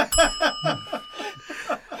B.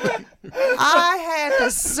 I had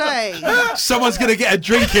to say. Someone's going to get a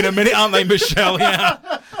drink in a minute, aren't they, Michelle? Yeah.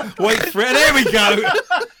 Wait for it. There we go.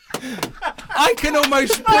 I can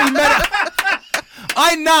almost premeditate.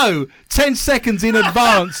 I know 10 seconds in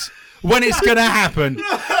advance when it's going to happen.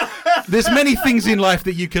 There's many things in life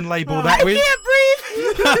that you can label that with. I can't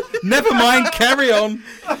breathe. Never mind, carry on.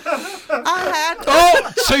 I had to.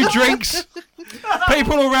 Oh, 2 drinks.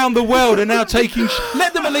 People around the world are now taking...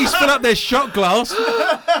 Let them at least fill up their shot glass.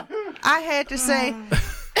 I had to say,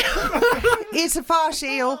 it's a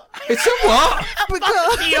fossil. It's a what?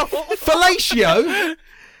 Because, Fellatio?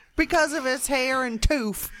 because of its hair and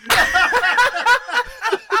tooth.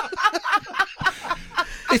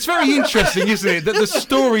 It's very interesting, isn't it, that the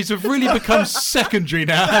stories have really become secondary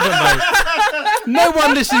now, haven't they? No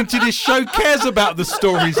one listening to this show cares about the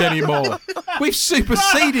stories anymore. We've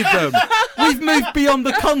superseded them. We've moved beyond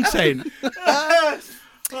the content.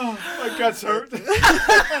 Oh, my guts hurt.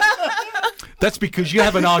 That's because you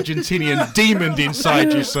have an Argentinian demon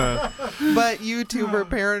inside you, sir. But YouTuber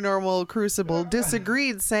Paranormal Crucible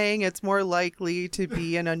disagreed, saying it's more likely to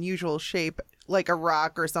be an unusual shape, like a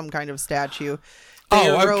rock or some kind of statue.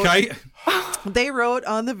 Okay. They wrote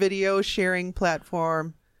on the video sharing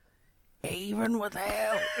platform, even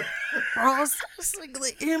without processing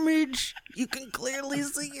the image, you can clearly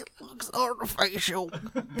see it looks artificial.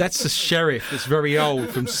 That's the sheriff that's very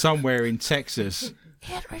old from somewhere in Texas.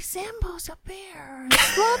 It resembles a bear, a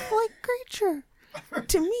sloth-like creature.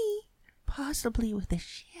 To me, possibly with a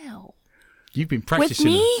shell. You've been practicing.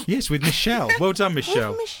 With me? Yes, with Michelle. Well done,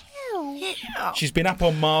 Michelle. With Michelle. Yeah. She's been up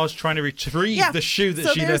on Mars trying to retrieve the shoe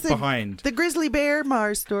that she there's left behind. The grizzly bear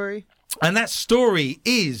Mars story. And that story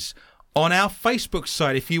is on our Facebook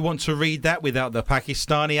site if you want to read that without the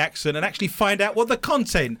Pakistani accent and actually find out what the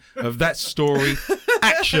content of that story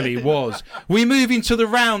actually was. We move into the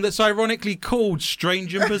round that's ironically called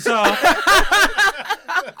Strange and Bizarre.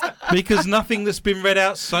 Because nothing that's been read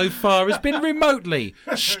out so far has been remotely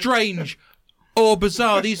strange or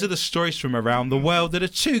bizarre. These are the stories from around the world that are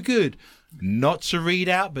too good not to read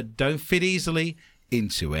out but don't fit easily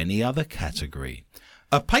into any other category.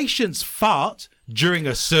 A patient's fart during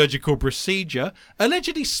a surgical procedure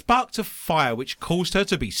allegedly sparked a fire which caused her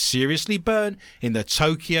to be seriously burned in the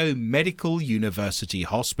Tokyo Medical University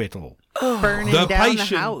Hospital. Burning The down patient-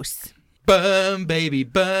 the house. Burn, baby,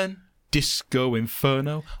 burn. Disco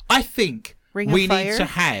Inferno. I think Ring of we Fire? need to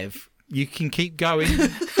have... You can keep going.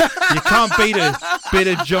 You can't beat a bit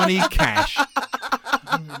of Johnny Cash.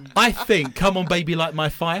 I think Come On Baby Light My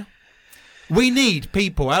Fire. We need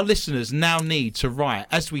people, our listeners now need to write,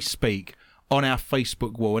 as we speak, on our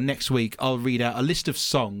Facebook wall. And next week, I'll read out a list of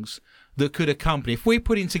songs that could accompany. If we're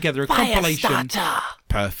putting together a compilation... Firestarter.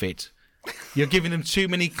 Perfect. You're giving them too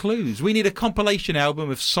many clues. We need a compilation album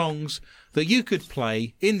of songs that you could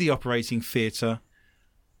play in the operating theatre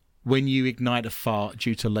when you ignite a fart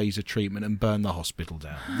due to laser treatment and burn the hospital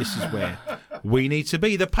down. This is where we need to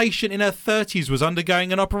be. The patient in her 30s was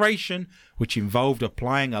undergoing an operation which involved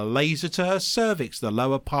applying a laser to her cervix, the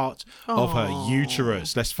lower part of her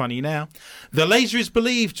uterus. Less funny now. The laser is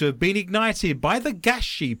believed to have been ignited by the gas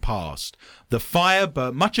she passed. The fire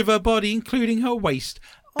burnt much of her body, including her waist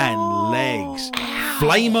and legs.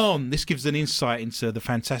 Flame on. This gives an insight into the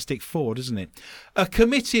Fantastic Four, doesn't it? A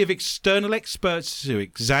committee of external experts who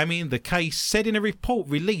examined the case said in a report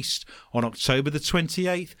released on October the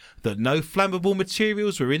 28th that no flammable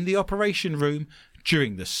materials were in the operation room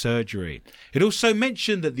during the surgery. It also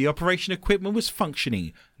mentioned that the operation equipment was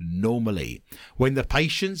functioning normally. When the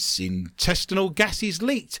patient's intestinal gases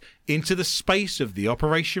leaked into the space of the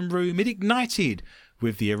operation room, it ignited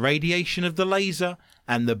with the irradiation of the laser,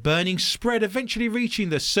 and the burning spread, eventually reaching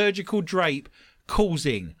the surgical drape,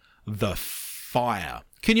 causing the fire.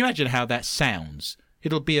 Can you imagine how that sounds?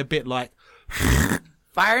 It'll be a bit like...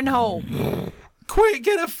 Fire and hole. Quick,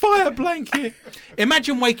 get a fire blanket.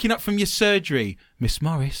 Imagine waking up from your surgery. Miss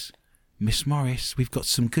Morris, we've got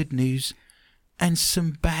some good news and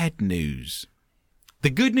some bad news. The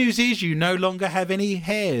good news is you no longer have any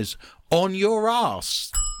hairs on your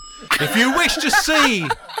ass. If you wish to see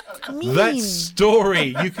that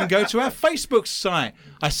story, you can go to our Facebook site.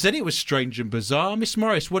 I said it was strange and bizarre. Miss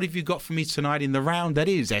Morris, what have you got for me tonight in the round that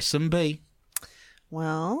is S&B?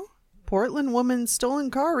 Well, Portland woman's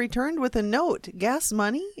stolen car returned with a note, gas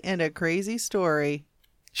money, and a crazy story.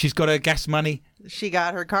 She's got her gas money. She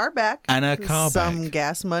got her car back. And her car Some back.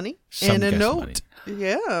 gas money. Some and a gas note. money.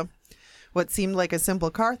 Yeah. What seemed like a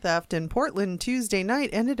simple car theft in Portland Tuesday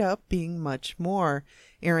night ended up being much more.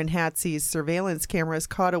 Aaron Hatsey's surveillance cameras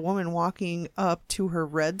caught a woman walking up to her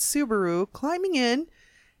red Subaru, climbing in,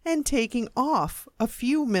 and taking off a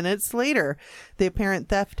few minutes later. The apparent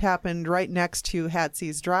theft happened right next to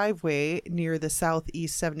Hatsey's driveway near the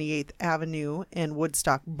Southeast 78th Avenue and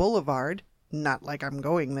Woodstock Boulevard. Not like I'm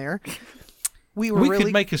going there. We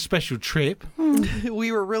could make a special trip.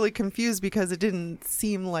 We were really confused because it didn't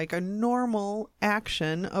seem like a normal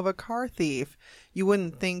action of a car thief. You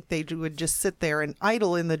wouldn't think they would just sit there and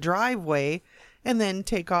idle in the driveway and then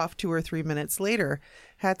take off 2 or 3 minutes later.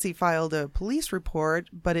 Hatsey filed a police report,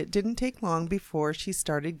 but it didn't take long before she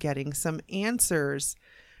started getting some answers.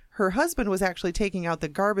 Her husband was actually taking out the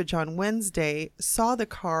garbage on Wednesday, saw the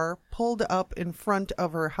car pulled up in front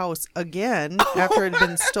of her house again after it had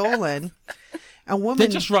been stolen. A woman, They're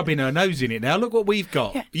just rubbing her nose in it now. Look what we've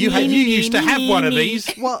got. You used to have one of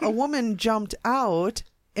these. Well, a woman jumped out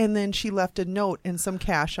and then she left a note and some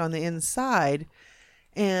cash on the inside.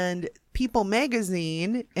 And People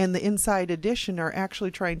magazine and the Inside Edition are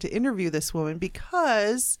actually trying to interview this woman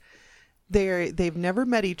because they've never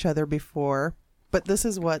met each other before. But this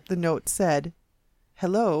is what the note said.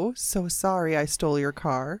 Hello, so sorry I stole your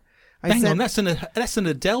car. Hang on, that's an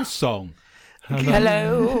Adele song.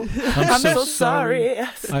 Hello. I'm so sorry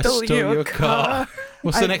I stole your car.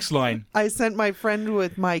 What's the next line? I sent my friend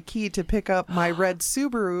with my key to pick up my red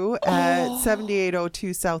Subaru at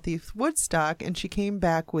 7802 Southeast Woodstock, and she came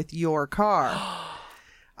back with your car.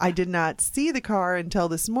 I did not see the car until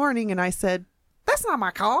this morning, and I said, that's not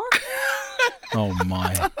my car. Oh,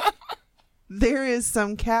 my. There is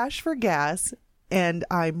some cash for gas, and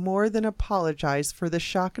I more than apologize for the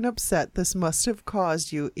shock and upset this must have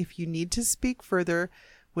caused you. If you need to speak further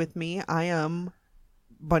with me, I am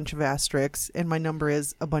bunch of asterisks, and my number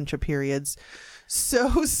is a bunch of periods.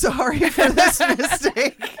 So sorry for this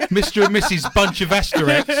mistake. Mr. and Mrs. Bunch of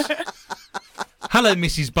Asterisks. Hello,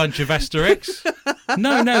 Mrs. Bunch of Asterisks.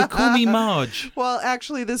 No, call me Marge. Well,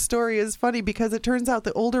 actually, this story is funny because it turns out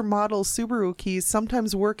the older model Subaru keys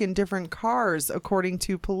sometimes work in different cars, according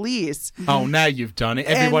to police. Oh, now you've done it.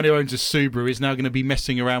 Everyone who owns a Subaru is now going to be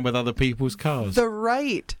messing around with other people's cars. The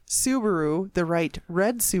right Subaru, the right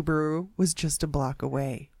red Subaru, was just a block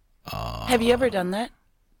away. Have you ever done that?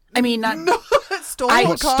 I mean, not... No,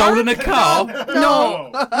 stolen a car? Stolen a car? No.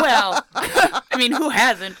 Well, I mean, who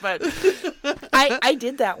hasn't? But I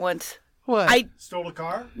did that once. What? Stole a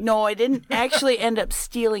car? No, I didn't actually end up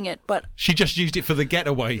stealing it, but She just used it for the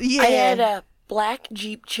getaway. Yeah. I had a black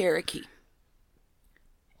Jeep Cherokee,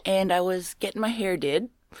 and I was getting my hair did,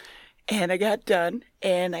 and I got done,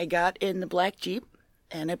 and I got in the black Jeep,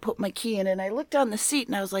 and I put my key in, and I looked on the seat,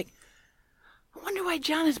 and I was like, I wonder why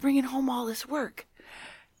John is bringing home all this work.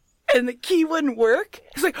 And the key wouldn't work.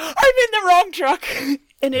 It's like, I'm in the wrong truck.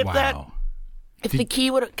 And if the key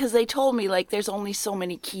would, because they told me, like, there's only so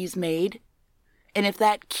many keys made. And if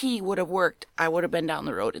that key would have worked, I would have been down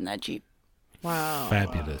the road in that Jeep. Wow.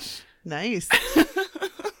 Fabulous. Nice.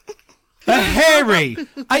 A hairy,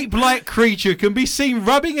 ape-like creature can be seen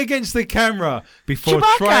rubbing against the camera before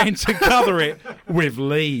Chewbacca. trying to cover it with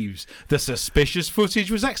leaves. The suspicious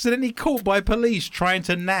footage was accidentally caught by police trying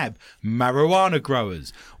to nab marijuana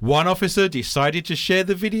growers. One officer decided to share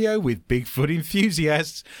the video with Bigfoot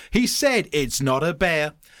enthusiasts. He said, "It's not a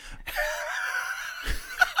bear."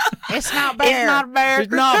 It's not bear. It's not bear.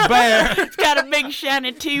 It's not bear. It's got a big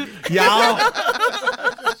shiny tooth. Y'all.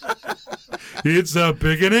 It's a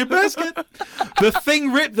picnic basket. The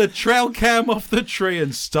thing ripped the trail cam off the tree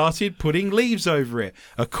and started putting leaves over it.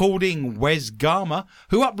 According Wes Garmer,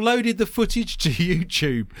 who uploaded the footage to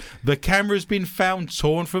YouTube, the camera's been found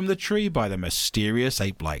torn from the tree by the mysterious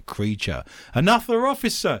ape-like creature. Another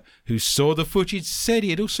officer who saw the footage said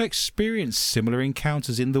he had also experienced similar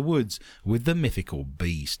encounters in the woods with the mythical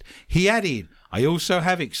beast. He added, I also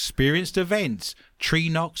have experienced events, tree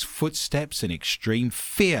knocks, footsteps, and extreme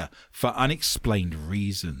fear for unexplained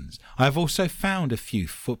reasons. I have also found a few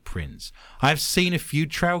footprints. I have seen a few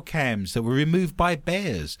trail cams that were removed by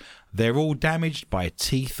bears. They're all damaged by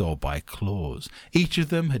teeth or by claws. Each of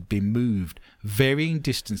them had been moved varying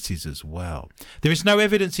distances as well. There is no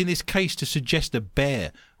evidence in this case to suggest a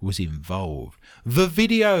bear was involved. The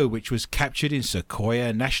video, which was captured in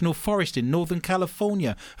Sequoia National Forest in Northern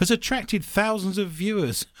California, has attracted thousands of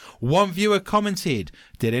viewers. One viewer commented,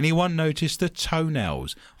 "Did anyone notice the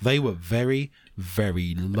toenails? They were very,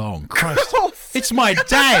 very long." Christ, it's my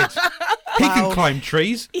dad. He can climb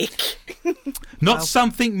trees. Not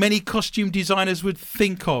something many costume designers would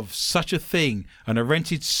think of, such a thing, and a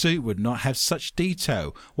rented suit would not have such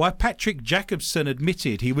detail. Why, Patrick Jacobson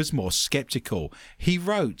admitted he was more sceptical. He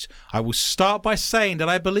wrote, "I will start by saying that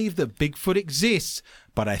I believe that Bigfoot exists,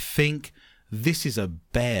 but I think this is a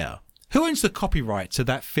bear." Who owns the copyright to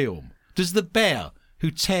that film? Does the bear who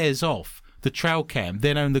tears off the trail cam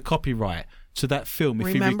then own the copyright to that film? If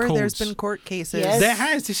Remember, he there's records? been court cases. Yes. There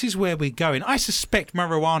has. This is where we're going. I suspect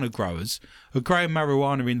marijuana growers are growing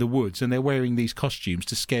marijuana in the woods and they're wearing these costumes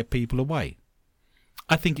to scare people away.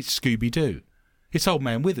 I think it's Scooby-Doo. It's Old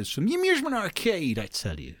Man Withers from the Amusement Arcade, I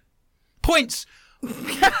tell you. Points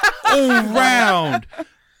all round.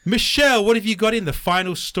 Michelle, what have you got in the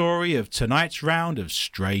final story of tonight's round of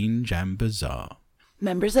Strange and Bizarre?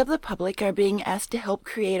 Members of the public are being asked to help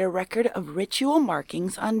create a record of ritual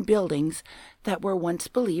markings on buildings that were once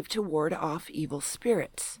believed to ward off evil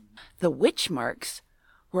spirits. The witch marks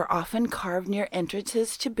were often carved near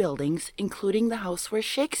entrances to buildings, including the house where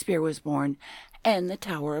Shakespeare was born and the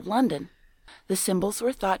Tower of London. The symbols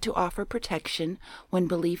were thought to offer protection when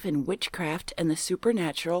belief in witchcraft and the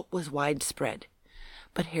supernatural was widespread.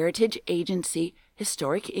 But heritage agency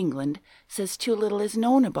Historic England says too little is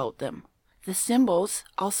known about them. The symbols,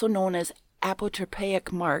 also known as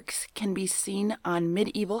apotropaic marks, can be seen on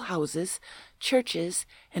medieval houses, churches,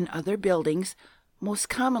 and other buildings, most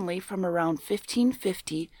commonly from around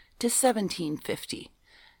 1550 to 1750.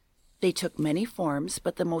 They took many forms,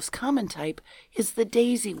 but the most common type is the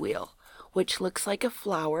daisy wheel, which looks like a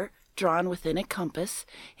flower drawn within a compass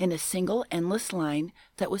in a single endless line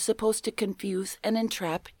that was supposed to confuse and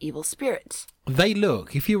entrap evil spirits. They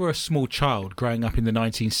look, if you were a small child growing up in the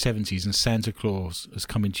 1970s and Santa Claus has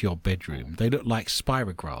come into your bedroom, they look like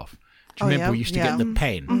spirograph. Do you remember we used to get the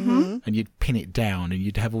pen and you'd pin it down and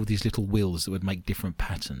you'd have all these little wheels that would make different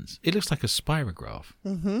patterns? It looks like a spirograph.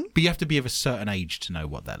 But you have to be of a certain age to know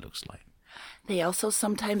what that looks like. They also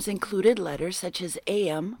sometimes included letters such as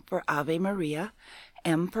AM for Ave Maria,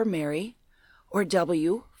 M for Mary, or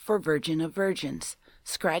W for Virgin of Virgins,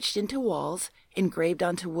 scratched into walls, engraved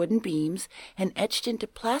onto wooden beams, and etched into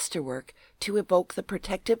plasterwork to evoke the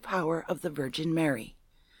protective power of the Virgin Mary.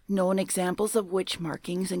 Known examples of witch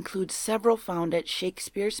markings include several found at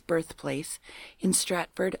Shakespeare's birthplace in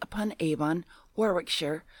Stratford-upon-Avon,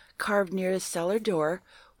 Warwickshire, carved near his cellar door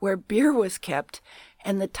where beer was kept,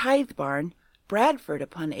 and the Tithe Barn,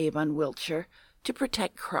 Bradford-upon-Avon, Wiltshire, to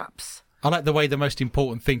protect crops. I like the way the most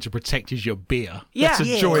important thing to protect is your beer. Yeah, That's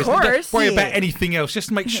a joy. of course. Don't worry about anything else.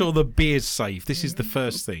 Just make sure the beer's safe. This is the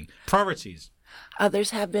first thing. Priorities.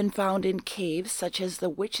 Others have been found in caves such as the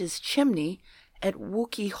Witch's Chimney at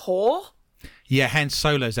Wookey Hole. Yeah, Han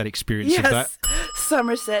Solo's had experience of that.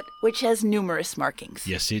 Somerset, which has numerous markings.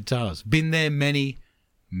 Yes, it does. Been there many,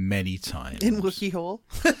 many times. In Wookiee Hole.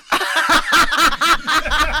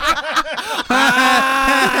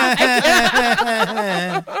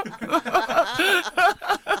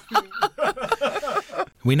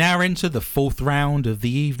 We now enter the fourth round of the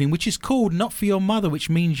evening, which is called Not For Your Mother, which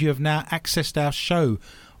means you have now accessed our show.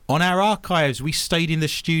 On our archives, we stayed in the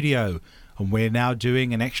studio, and we're now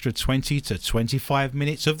doing an extra 20 to 25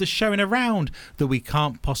 minutes of the show in a round that we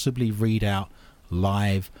can't possibly read out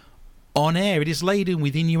live on air. It is laden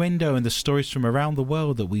with innuendo and the stories from around the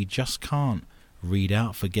world that we just can't read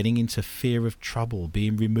out for getting into fear of trouble,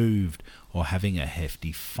 being removed, or having a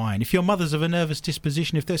hefty fine. If your mother's of a nervous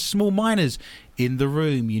disposition, if there's small minors in the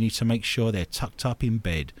room, you need to make sure they're tucked up in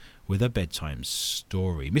bed with a bedtime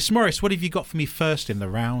story. Miss Morris, what have you got for me first in the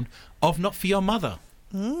round of Not For Your Mother?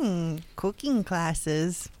 Cooking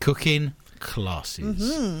classes. Cooking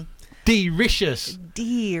classes. Delicious.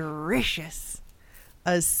 Delicious.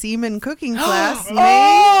 A semen cooking class made...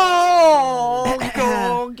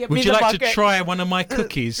 Oh, give me Would you the like bucket. to try one of my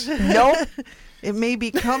cookies? Nope. It may be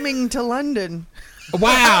coming to London.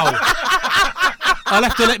 Wow. I'll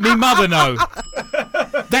have to let me mother know.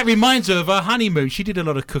 That reminds her of her honeymoon. She did a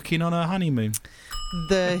lot of cooking on her honeymoon.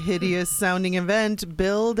 The hideous sounding event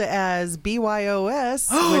billed as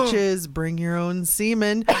BYOS, which is bring your own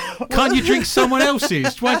semen. Can't you drink someone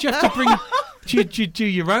else's? Why'd you have to bring... Do you do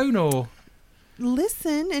your own, or...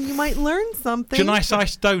 Listen, and you might learn something. Do a nice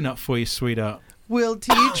iced donut for you, sweetheart. will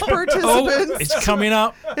teach participants. Oh, it's coming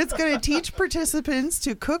up. It's going to teach participants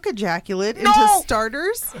to cook ejaculate into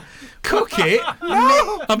starters, Cook it?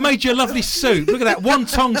 No. I've made you a lovely soup. Look at that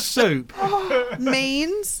wonton soup.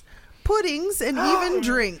 mains, puddings, and even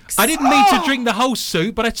drinks. I didn't need to drink the whole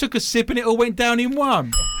soup, but I took a sip and it all went down in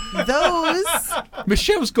one. Those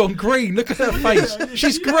Michelle's gone green. Look at her face.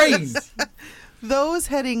 She's green. those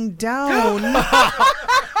heading down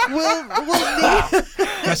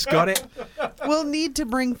That's got it. will need to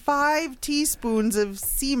bring 5 teaspoons of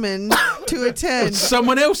semen to attend.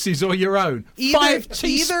 Someone else's or your own. 5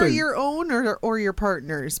 teaspoons. Either your own or your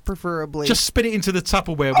partner's, preferably. Just spit it into the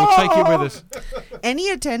Tupperware. We'll take it with us. Any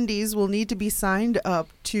attendees will need to be signed up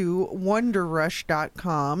to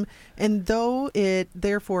wonderrush.com, and though it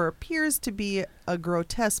therefore appears to be a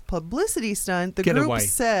grotesque publicity stunt, the group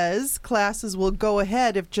says classes will go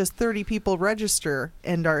ahead if just 30 people register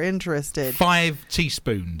and are interested. 5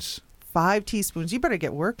 teaspoons. 5 teaspoons. You better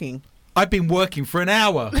get working. I've been working for an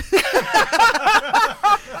hour.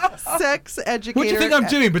 Sex educator. What do you think I'm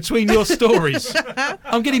doing between your stories?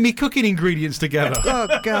 I'm getting me cooking ingredients together. Oh,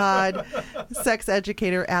 God. Sex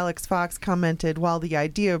educator Alex Fox commented, while the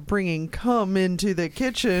idea of bringing cum into the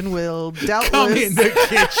kitchen will doubtless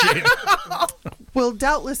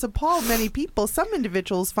appall many people, some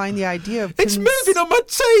individuals find the idea of It's moving on my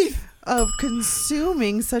teeth! Of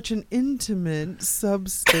consuming such an intimate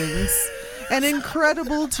substance an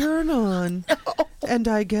incredible turn on. And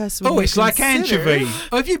I guess it's like anchovy.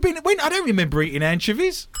 Have you been? I don't remember eating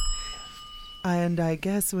anchovies. And I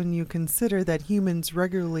guess when you consider that humans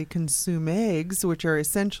regularly consume eggs, which are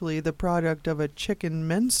essentially the product of a chicken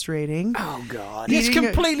menstruating. Oh, God. It's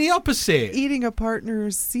completely opposite. Eating a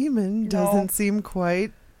partner's semen doesn't seem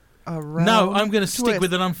quite a round No, I'm going to twist. stick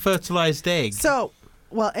with an unfertilized egg. So,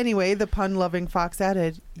 well, anyway, the pun-loving Fox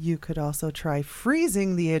added, you could also try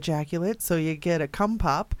freezing the ejaculate so you get a cum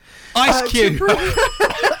pop. Ice Cube.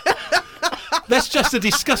 That's just a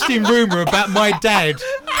disgusting rumor about my dad.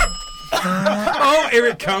 Oh, here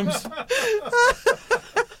it comes.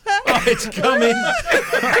 Oh, it's coming.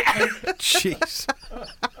 Jeez.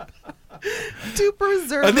 To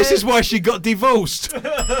preserve And this is why she got divorced.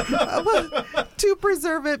 To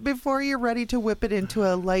preserve it before you're ready to whip it into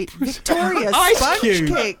a light Victoria Ice sponge cube.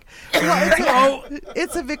 cake. Well,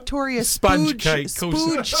 it's a Victoria Sponge cake.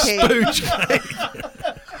 Spooge cake. Spooge cake.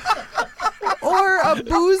 Or a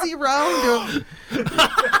boozy round of...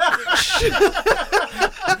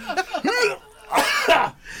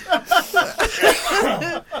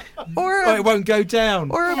 it won't go down.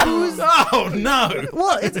 Or a boozy... Oh, no.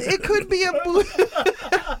 Well, it could be a boozy...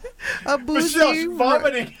 Michelle's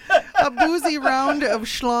vomiting. A boozy round of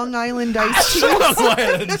Schlong Island iced tea. Schlong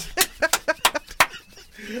Island.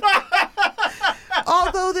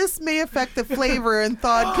 Although this may affect the flavor and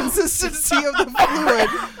thawed consistency of the fluid.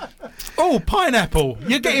 Oh, pineapple.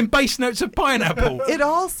 You're getting base notes of pineapple. It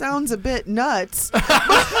all sounds a bit nuts.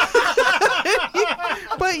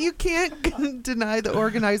 But you can't deny the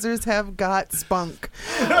organizers have got spunk.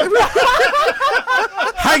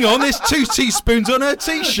 Hang on, there's 2 teaspoons on her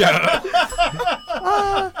t-shirt.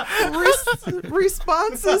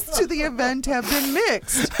 Responses to the event have been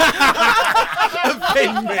mixed.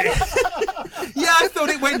 Yeah, I thought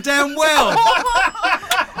it went down well.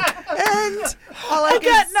 And I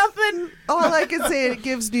got nothing. All I can say, it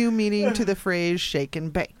gives new meaning to the phrase "shake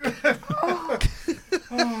and bake."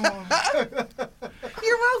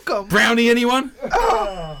 You're welcome. Brownie, anyone?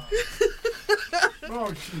 Oh,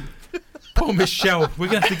 shoot. Poor Michelle. We're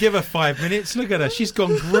going to have to give her 5 minutes. Look at her. She's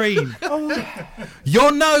gone green.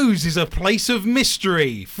 Your nose is a place of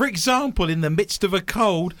mystery. For example, in the midst of a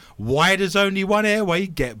cold, why does only one airway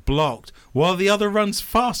get blocked while the other runs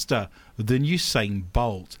faster than Usain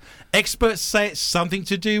Bolt? Experts say it's something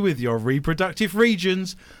to do with your reproductive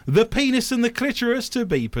regions, the penis and the clitoris to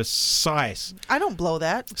be precise. I don't blow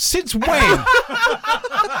that. Since when?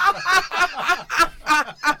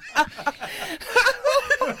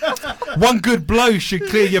 One good blow should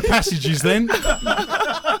clear your passages then.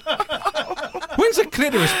 When's a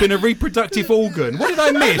clitoris been a reproductive organ? What did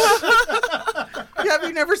I miss? Have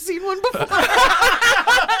you never seen one before?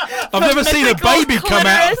 I've never seen a baby come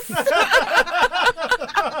out.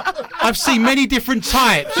 I've seen many different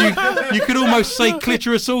types. You could almost say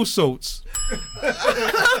clitoris all sorts.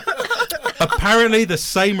 Apparently, the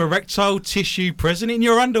same erectile tissue present in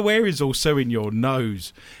your underwear is also in your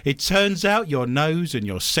nose. It turns out your nose and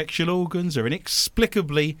your sexual organs are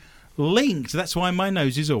inexplicably linked. That's why my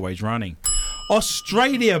nose is always running.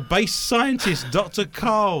 Australia-based scientist Dr.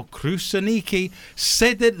 Carl Krusanicki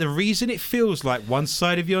said that the reason it feels like one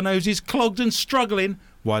side of your nose is clogged and struggling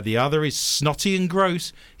while the other is snotty and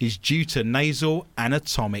gross, is due to nasal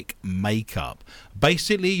anatomic makeup.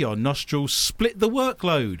 Basically, your nostrils split the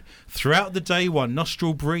workload. Throughout the day, one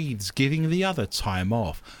nostril breathes, giving the other time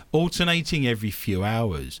off, alternating every few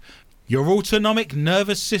hours. Your autonomic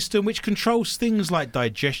nervous system, which controls things like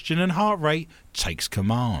digestion and heart rate, takes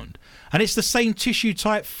command. And it's the same tissue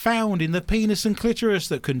type found in the penis and clitoris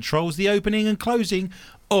that controls the opening and closing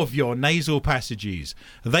of your nasal passages.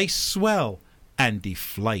 They swell and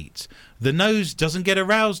deflate. The nose doesn't get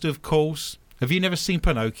aroused, of course. Have you never seen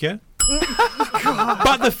Pinocchio?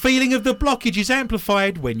 But the feeling of the blockage is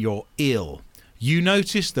amplified when you're ill. You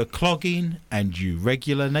notice the clogging, and your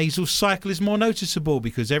regular nasal cycle is more noticeable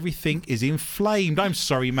because everything is inflamed. I'm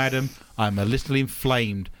sorry, madam. I'm a little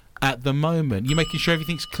inflamed at the moment. You making sure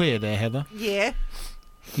everything's clear there, Heather? Yeah.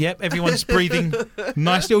 Yep, everyone's breathing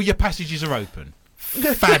nicely. All your passages are open.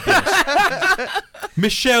 Fabulous.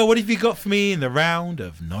 Michelle, what have you got for me in the round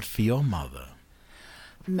of Not For Your Mother?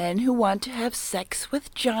 Men who want to have sex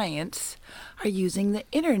with giants are using the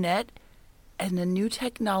internet and a new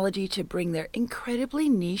technology to bring their incredibly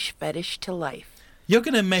niche fetish to life. You're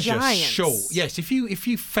going to measure Giants. short. Yes, if you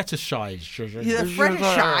fetishize. Yeah,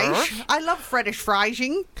 fetish. I love fetish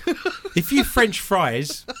frying. If you French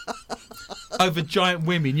fries over giant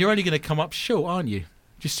women, you're only going to come up short, aren't you?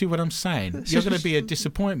 Do you see what I'm saying? You're going to be a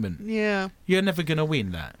disappointment. Yeah. You're never going to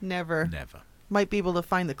win that. Never. Never. Might be able to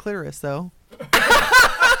find the clitoris, though.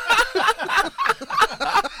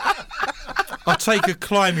 I'll take a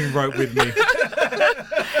climbing rope with me.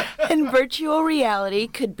 And virtual reality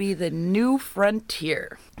could be the new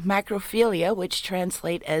frontier. Macrophilia, which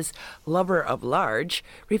translate as lover of large,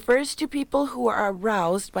 refers to people who are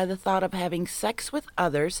aroused by the thought of having sex with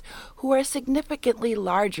others who are significantly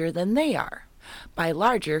larger than they are. By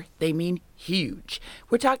larger, they mean huge.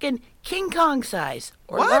 We're talking King Kong size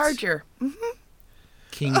or What? larger.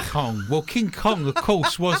 King Kong. Well, King Kong, of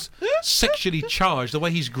course, was sexually charged. The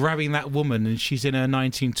way he's grabbing that woman and she's in her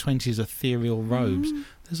 1920s ethereal robes.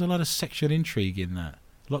 There's a lot of sexual intrigue in that.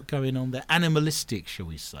 A lot going on there. Animalistic, shall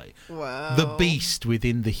we say. Wow. The beast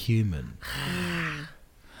within the human.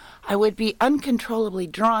 I would be uncontrollably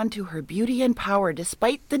drawn to her beauty and power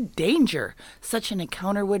despite the danger such an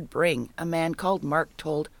encounter would bring, a man called Mark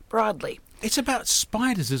told Broadly. It's about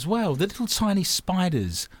spiders as well. The little tiny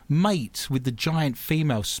spiders mate with the giant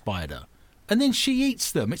female spider. And then she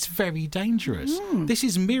eats them. It's very dangerous. This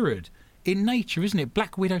is mirrored in nature, isn't it?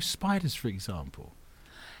 Black widow spiders, for example.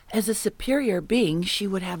 As a superior being, she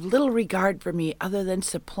would have little regard for me other than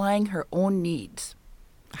supplying her own needs.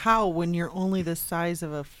 How when you're only the size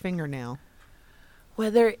of a fingernail?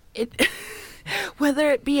 Whether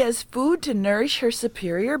it be as food to nourish her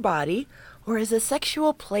superior body or as a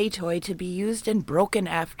sexual play toy to be used and broken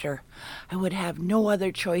after, I would have no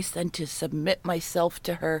other choice than to submit myself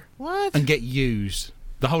to her. What? And get used.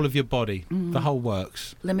 The whole of your body. The whole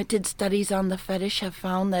works. Limited studies on the fetish have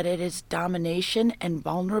found that it is domination and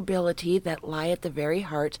vulnerability that lie at the very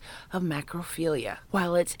heart of macrophilia.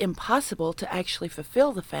 While it's impossible to actually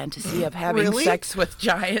fulfill the fantasy of having Really? sex with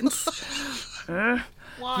giants,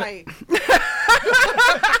 Why?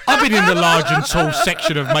 I've been in the large and tall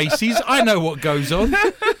section of Macy's. I know what goes on.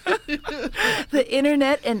 the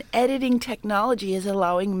internet and editing technology is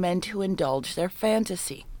allowing men to indulge their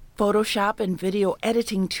fantasy. Photoshop and video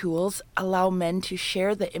editing tools allow men to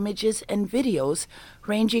share the images and videos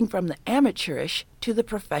ranging from the amateurish to the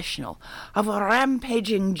professional of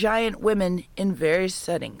rampaging giant women in various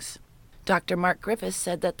settings. Dr. Mark Griffiths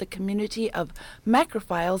said that the community of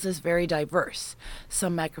macrophiles is very diverse.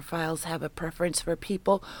 Some macrophiles have a preference for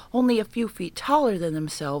people only a few feet taller than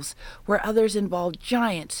themselves, where others involve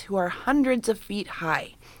giants who are hundreds of feet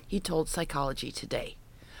high, he told Psychology Today.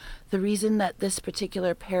 The reason that this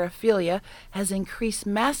particular paraphilia has increased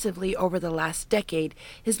massively over the last decade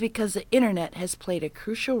is because the internet has played a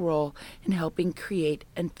crucial role in helping create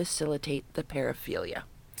and facilitate the paraphilia.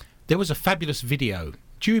 There was a fabulous video.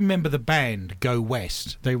 Do you remember the band Go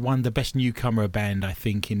West? They won the Best Newcomer Band, I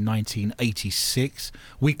think, in 1986.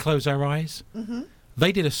 We Close Our Eyes. Mm-hmm.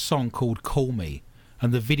 They did a song called Call Me,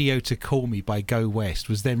 and the video to Call Me by Go West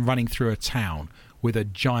was then running through a town with a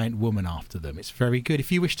giant woman after them. It's very good.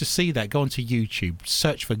 If you wish to see that, go onto YouTube,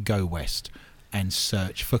 search for Go West and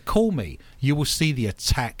search for Call Me. You will see the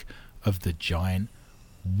attack of the giant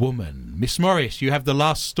woman. Miss Morris, you have the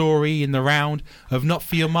last story in the round of Not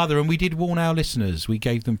For Your Mother, and we did warn our listeners. We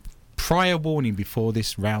gave them prior warning before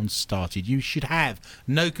this round started. You should have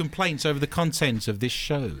no complaints over the contents of this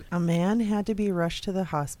show. A man had to be rushed to the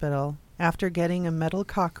hospital after getting a metal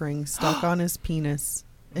cock ring stuck on his penis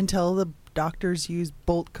until the Doctors used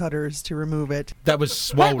bolt cutters to remove it. That was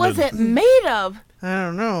swollen. What was it made of? I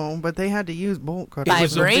don't know, but they had to use bolt cutters. It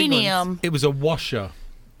was a big one. Vibranium. It was a washer.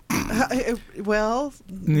 Well,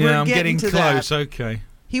 Yeah, we're I'm getting to close. that. Okay.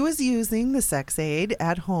 He was using the sex aid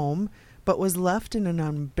at home, but was left in an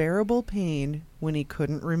unbearable pain when he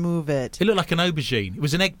couldn't remove it. It looked like an aubergine. It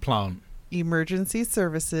was an eggplant. Emergency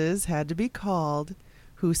services had to be called,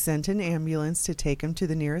 who sent an ambulance to take him to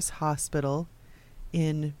the nearest hospital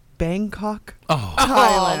in Bangkok, Oh,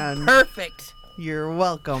 Thailand. Oh, perfect. You're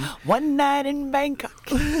welcome. One night in Bangkok.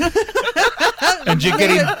 and you're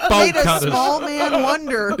getting bolt Made a cutters. small man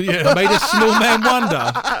wonder. Yeah, made a small man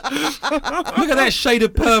wonder. Look at that shade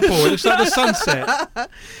of purple. It looks like the sunset.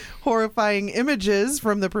 Horrifying images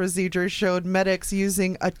from the procedure showed medics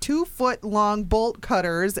using a 2-foot-long bolt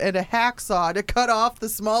cutters and a hacksaw to cut off the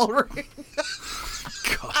small ring.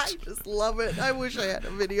 I just love it. I wish I had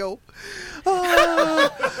a video.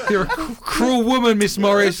 You're a cruel woman, Miss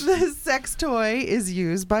Morris. The sex toy is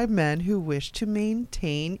used by men who wish to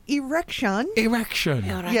maintain erection. Erection.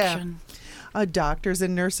 Erection. Doctors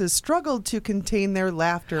and nurses struggled to contain their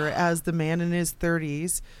laughter as the man in his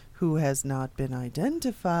 30s, who has not been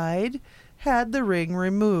identified, had the ring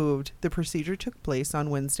removed. The procedure took place on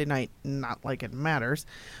Wednesday night. Not like it matters.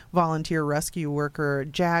 Volunteer rescue worker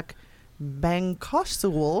Jack Bangkok,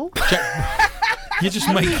 You're just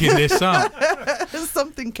making this up.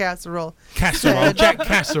 something casserole, Casserole. Jack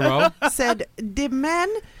Casserole. said the man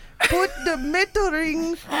put the metal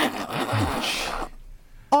ring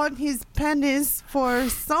on his penis for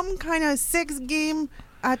some kind of sex game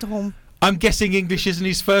at home. I'm guessing English isn't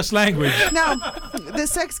his first language. Now, the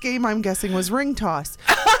sex game, I'm guessing, was ring toss.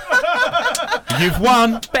 You've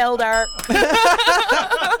won. Builder.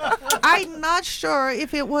 I'm not sure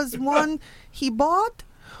if it was one he bought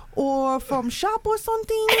or from shop or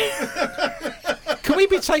something. Can we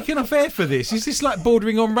be taken off air for this? Is this like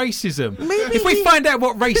bordering on racism? Maybe If we find out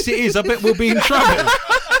what race it is, I bet we'll be in trouble.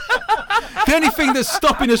 The only thing that's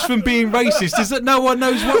stopping us from being racist is that no one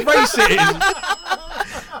knows what race it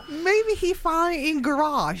is. Maybe he found it in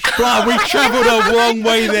garage. Blah, we travelled a long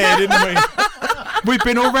way there, didn't we? We've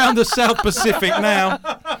been all around the South Pacific now.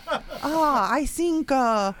 I think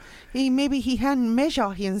maybe he hadn't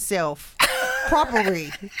measured himself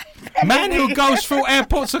properly. Man who goes through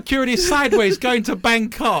airport security sideways going to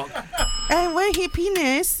Bangkok. And when he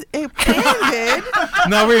penis expanded,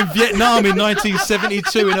 No, we're in Vietnam in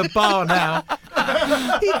 1972 in a bar now.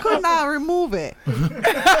 he could not remove it.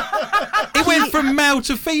 It went from male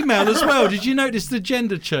to female as well. Did you notice the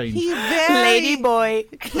gender change? He very, Lady boy.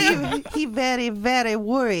 he very, very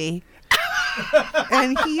worried.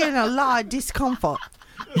 And he in a lot of discomfort.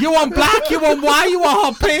 You want black? You want white? You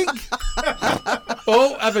want hot pink?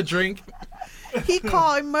 Oh, have a drink. He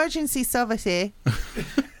called emergency services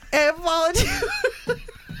and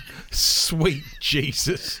Sweet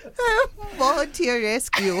Jesus. volunteer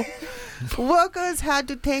rescue. Workers had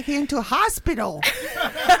to take him to hospital.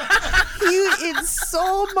 He in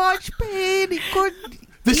so much pain he couldn't.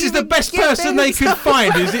 This is the even best get person they could himself-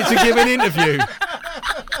 find, is it, to give an interview?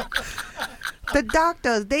 The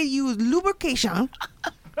doctors, they use lubrication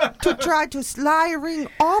to try to slide ring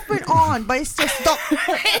off and on, but it's just stuck.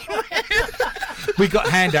 We got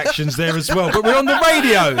hand actions there as well, but we're on the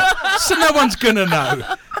radio, so no one's going to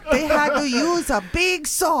know. They had to use a big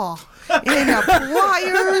saw and a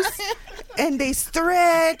pliers, and they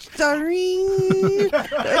stretch the ring.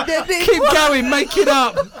 And then they Keep going, make it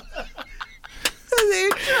up. they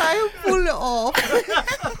try and pull it off.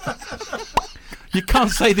 You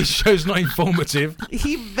can't say this show's not informative.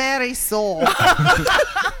 He very sore.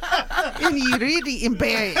 And he really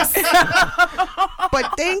embarrassed.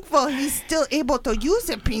 But thankful he's still able to use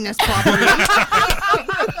a penis properly.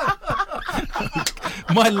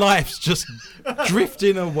 My life's just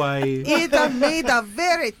drifting away. It made a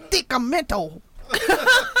very thick metal.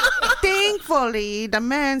 Thankfully, the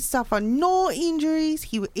man suffered no injuries.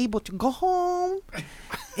 He was able to go home.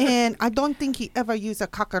 And I don't think he ever used a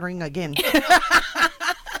cock ring again.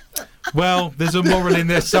 Well, there's a moral in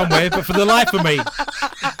there somewhere, but for the life of me,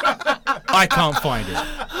 I can't find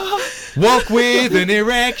it. Walk with an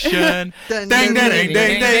erection. Ding, Ding, ding, ding, ding,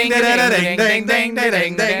 ding, ding, ding, ding, ding, ding,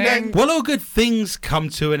 ding, ding, ding. Well, all good things come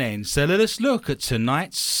to an end, so let us look at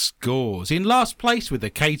tonight's scores. In last place with the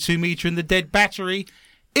K2 meter and the dead battery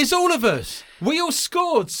is all of us. We all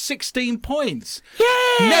scored 16 points.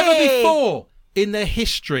 Yay! Never before in the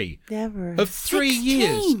history Never. of 3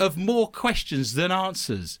 years 16. of more questions than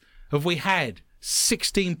answers have we had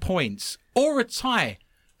 16 points or a tie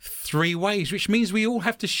 3 ways, which means we all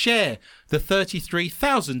have to share the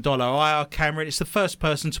 $33,000 IR camera. And it's the first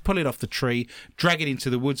person to pull it off the tree, drag it into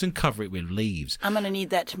the woods and cover it with leaves. I'm going to need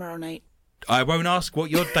that tomorrow night. I won't ask what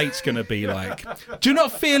your date's going to be like. Do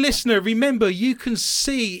not fear, listener. Remember, you can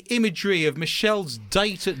see imagery of Michelle's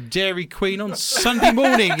date at Dairy Queen on Sunday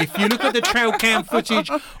morning if you look at the trail cam footage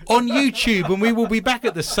on YouTube, and we will be back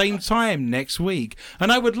at the same time next week.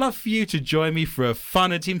 And I would love for you to join me for a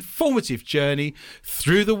fun and informative journey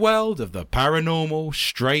through the world of the paranormal,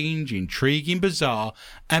 strange, intriguing, bizarre,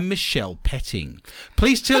 and Michelle petting.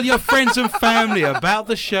 Please tell your friends and family about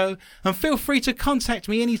the show, and feel free to contact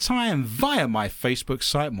me anytime via my Facebook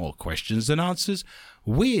site, More Questions Than Answers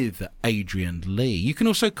with Adrian Lee. You can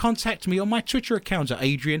also contact me on my Twitter account at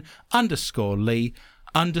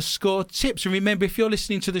Adrian_Lee_tips. And remember, if you're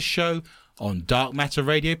listening to the show on Dark Matter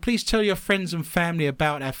Radio, please tell your friends and family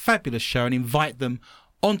about our fabulous show and invite them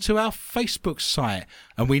onto our Facebook site.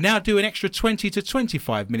 And we now do an extra 20 to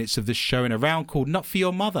 25 minutes of the show in a round called Not For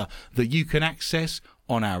Your Mother that you can access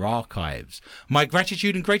on our archives. My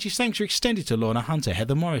gratitude and greatest thanks are extended to Lorna Hunter,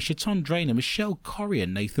 Heather Morris, Shaton Drainer, Michelle Corrie,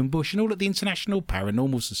 Nathan Bush, and all at the International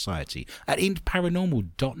Paranormal Society at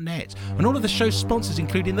intparanormal.net, and all of the show's sponsors,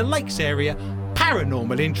 including the Lakes Area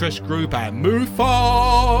Paranormal Interest Group and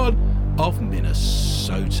MUFON of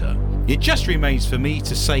Minnesota. It just remains for me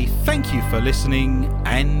to say thank you for listening,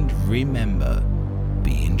 and remember,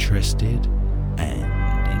 be interested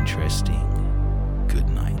and interesting. Good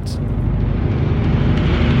night.